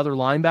 Another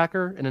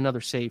linebacker and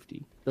another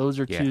safety. Those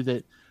are two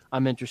that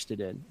I'm interested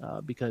in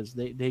because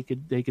they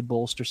could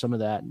bolster some of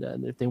that.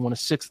 If they want a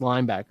sixth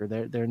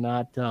linebacker, they're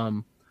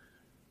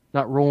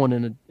not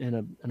rolling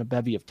in a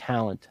bevy of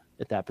talent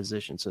at that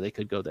position, so they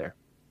could go there.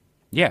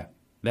 Yeah,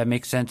 that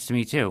makes sense to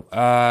me too.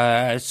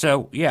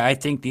 So yeah, I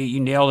think you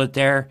nailed it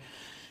there.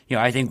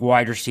 I think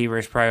wide receiver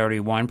is priority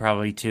one,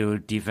 probably two,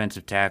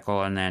 defensive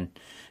tackle, and then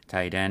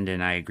tight end,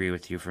 and I agree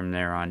with you from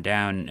there on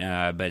down.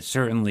 But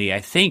certainly,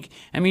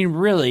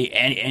 really,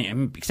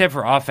 and except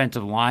for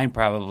offensive line,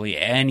 probably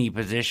any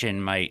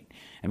position might.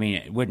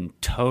 It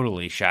wouldn't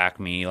totally shock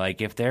me.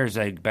 If there's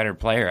a better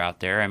player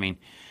out there,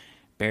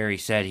 Barry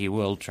said he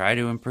will try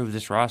to improve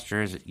this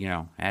roster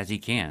as he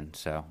can.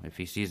 So if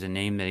he sees a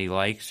name that he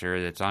likes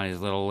or that's on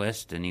his little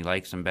list and he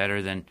likes them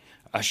better than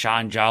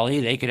Sean Jolly,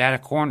 they could add a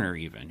corner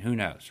even. Who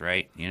knows,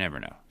 right? You never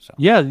know. So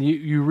yeah,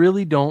 you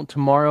really don't.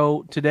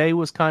 Today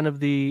was kind of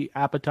the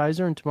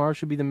appetizer, and tomorrow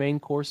should be the main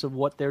course of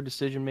what their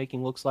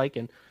decision-making looks like,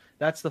 and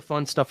that's the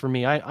fun stuff for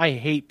me. I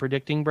hate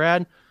predicting,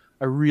 Brad.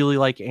 I really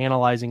like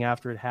analyzing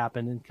after it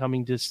happened and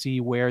coming to see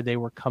where they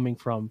were coming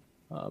from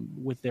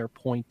with their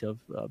point of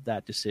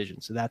that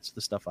decision. So that's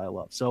the stuff I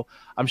love. So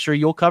I'm sure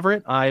you'll cover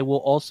it. I will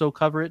also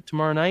cover it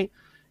tomorrow night.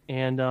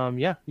 And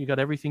you got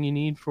everything you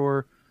need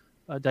for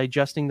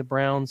digesting the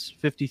Browns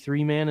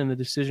 53-man and the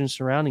decisions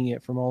surrounding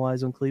it from All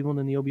Eyes on Cleveland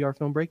and the OBR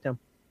Film Breakdown.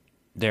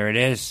 There it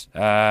is.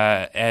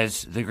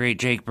 As the great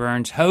Jake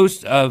Burns,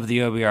 host of the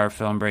OBR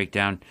Film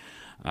Breakdown,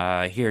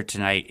 here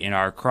tonight in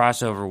our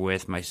crossover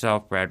with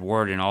myself, Brad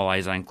Ward, and All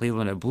Eyes on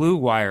Cleveland, a Blue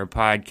Wire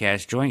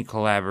podcast, joint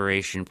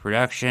collaboration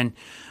production.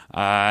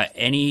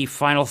 Any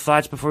final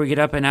thoughts before we get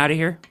up and out of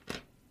here?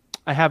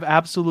 I have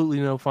absolutely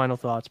no final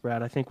thoughts,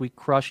 Brad. I think we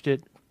crushed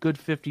it. Good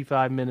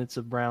 55 minutes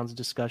of Browns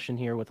discussion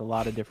here with a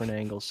lot of different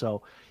angles.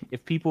 So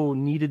if people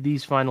needed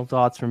these final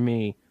thoughts from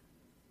me,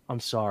 I'm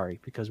sorry,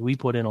 because we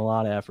put in a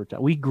lot of effort.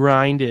 We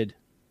grinded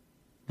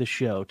the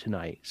show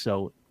tonight.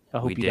 So I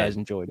hope you guys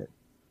enjoyed it.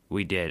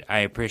 We did. I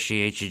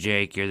appreciate you,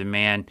 Jake. You're the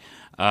man.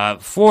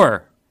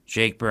 For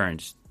Jake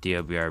Burns, the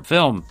OBR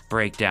Film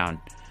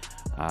Breakdown,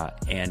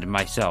 and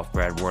myself,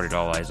 Brad Ward at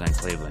All Eyes on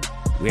Cleveland,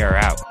 we are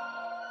out.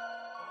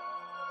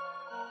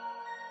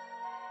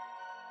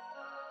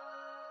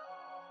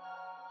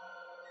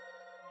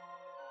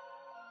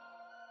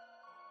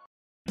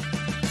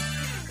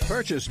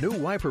 Purchase new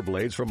wiper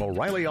blades from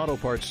O'Reilly Auto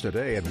Parts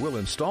today and we'll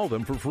install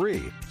them for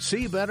free.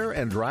 See better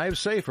and drive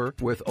safer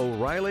with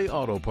O'Reilly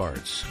Auto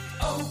Parts.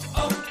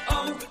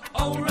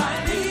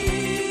 O'Reilly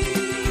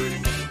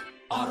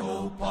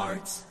Auto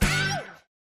Parts.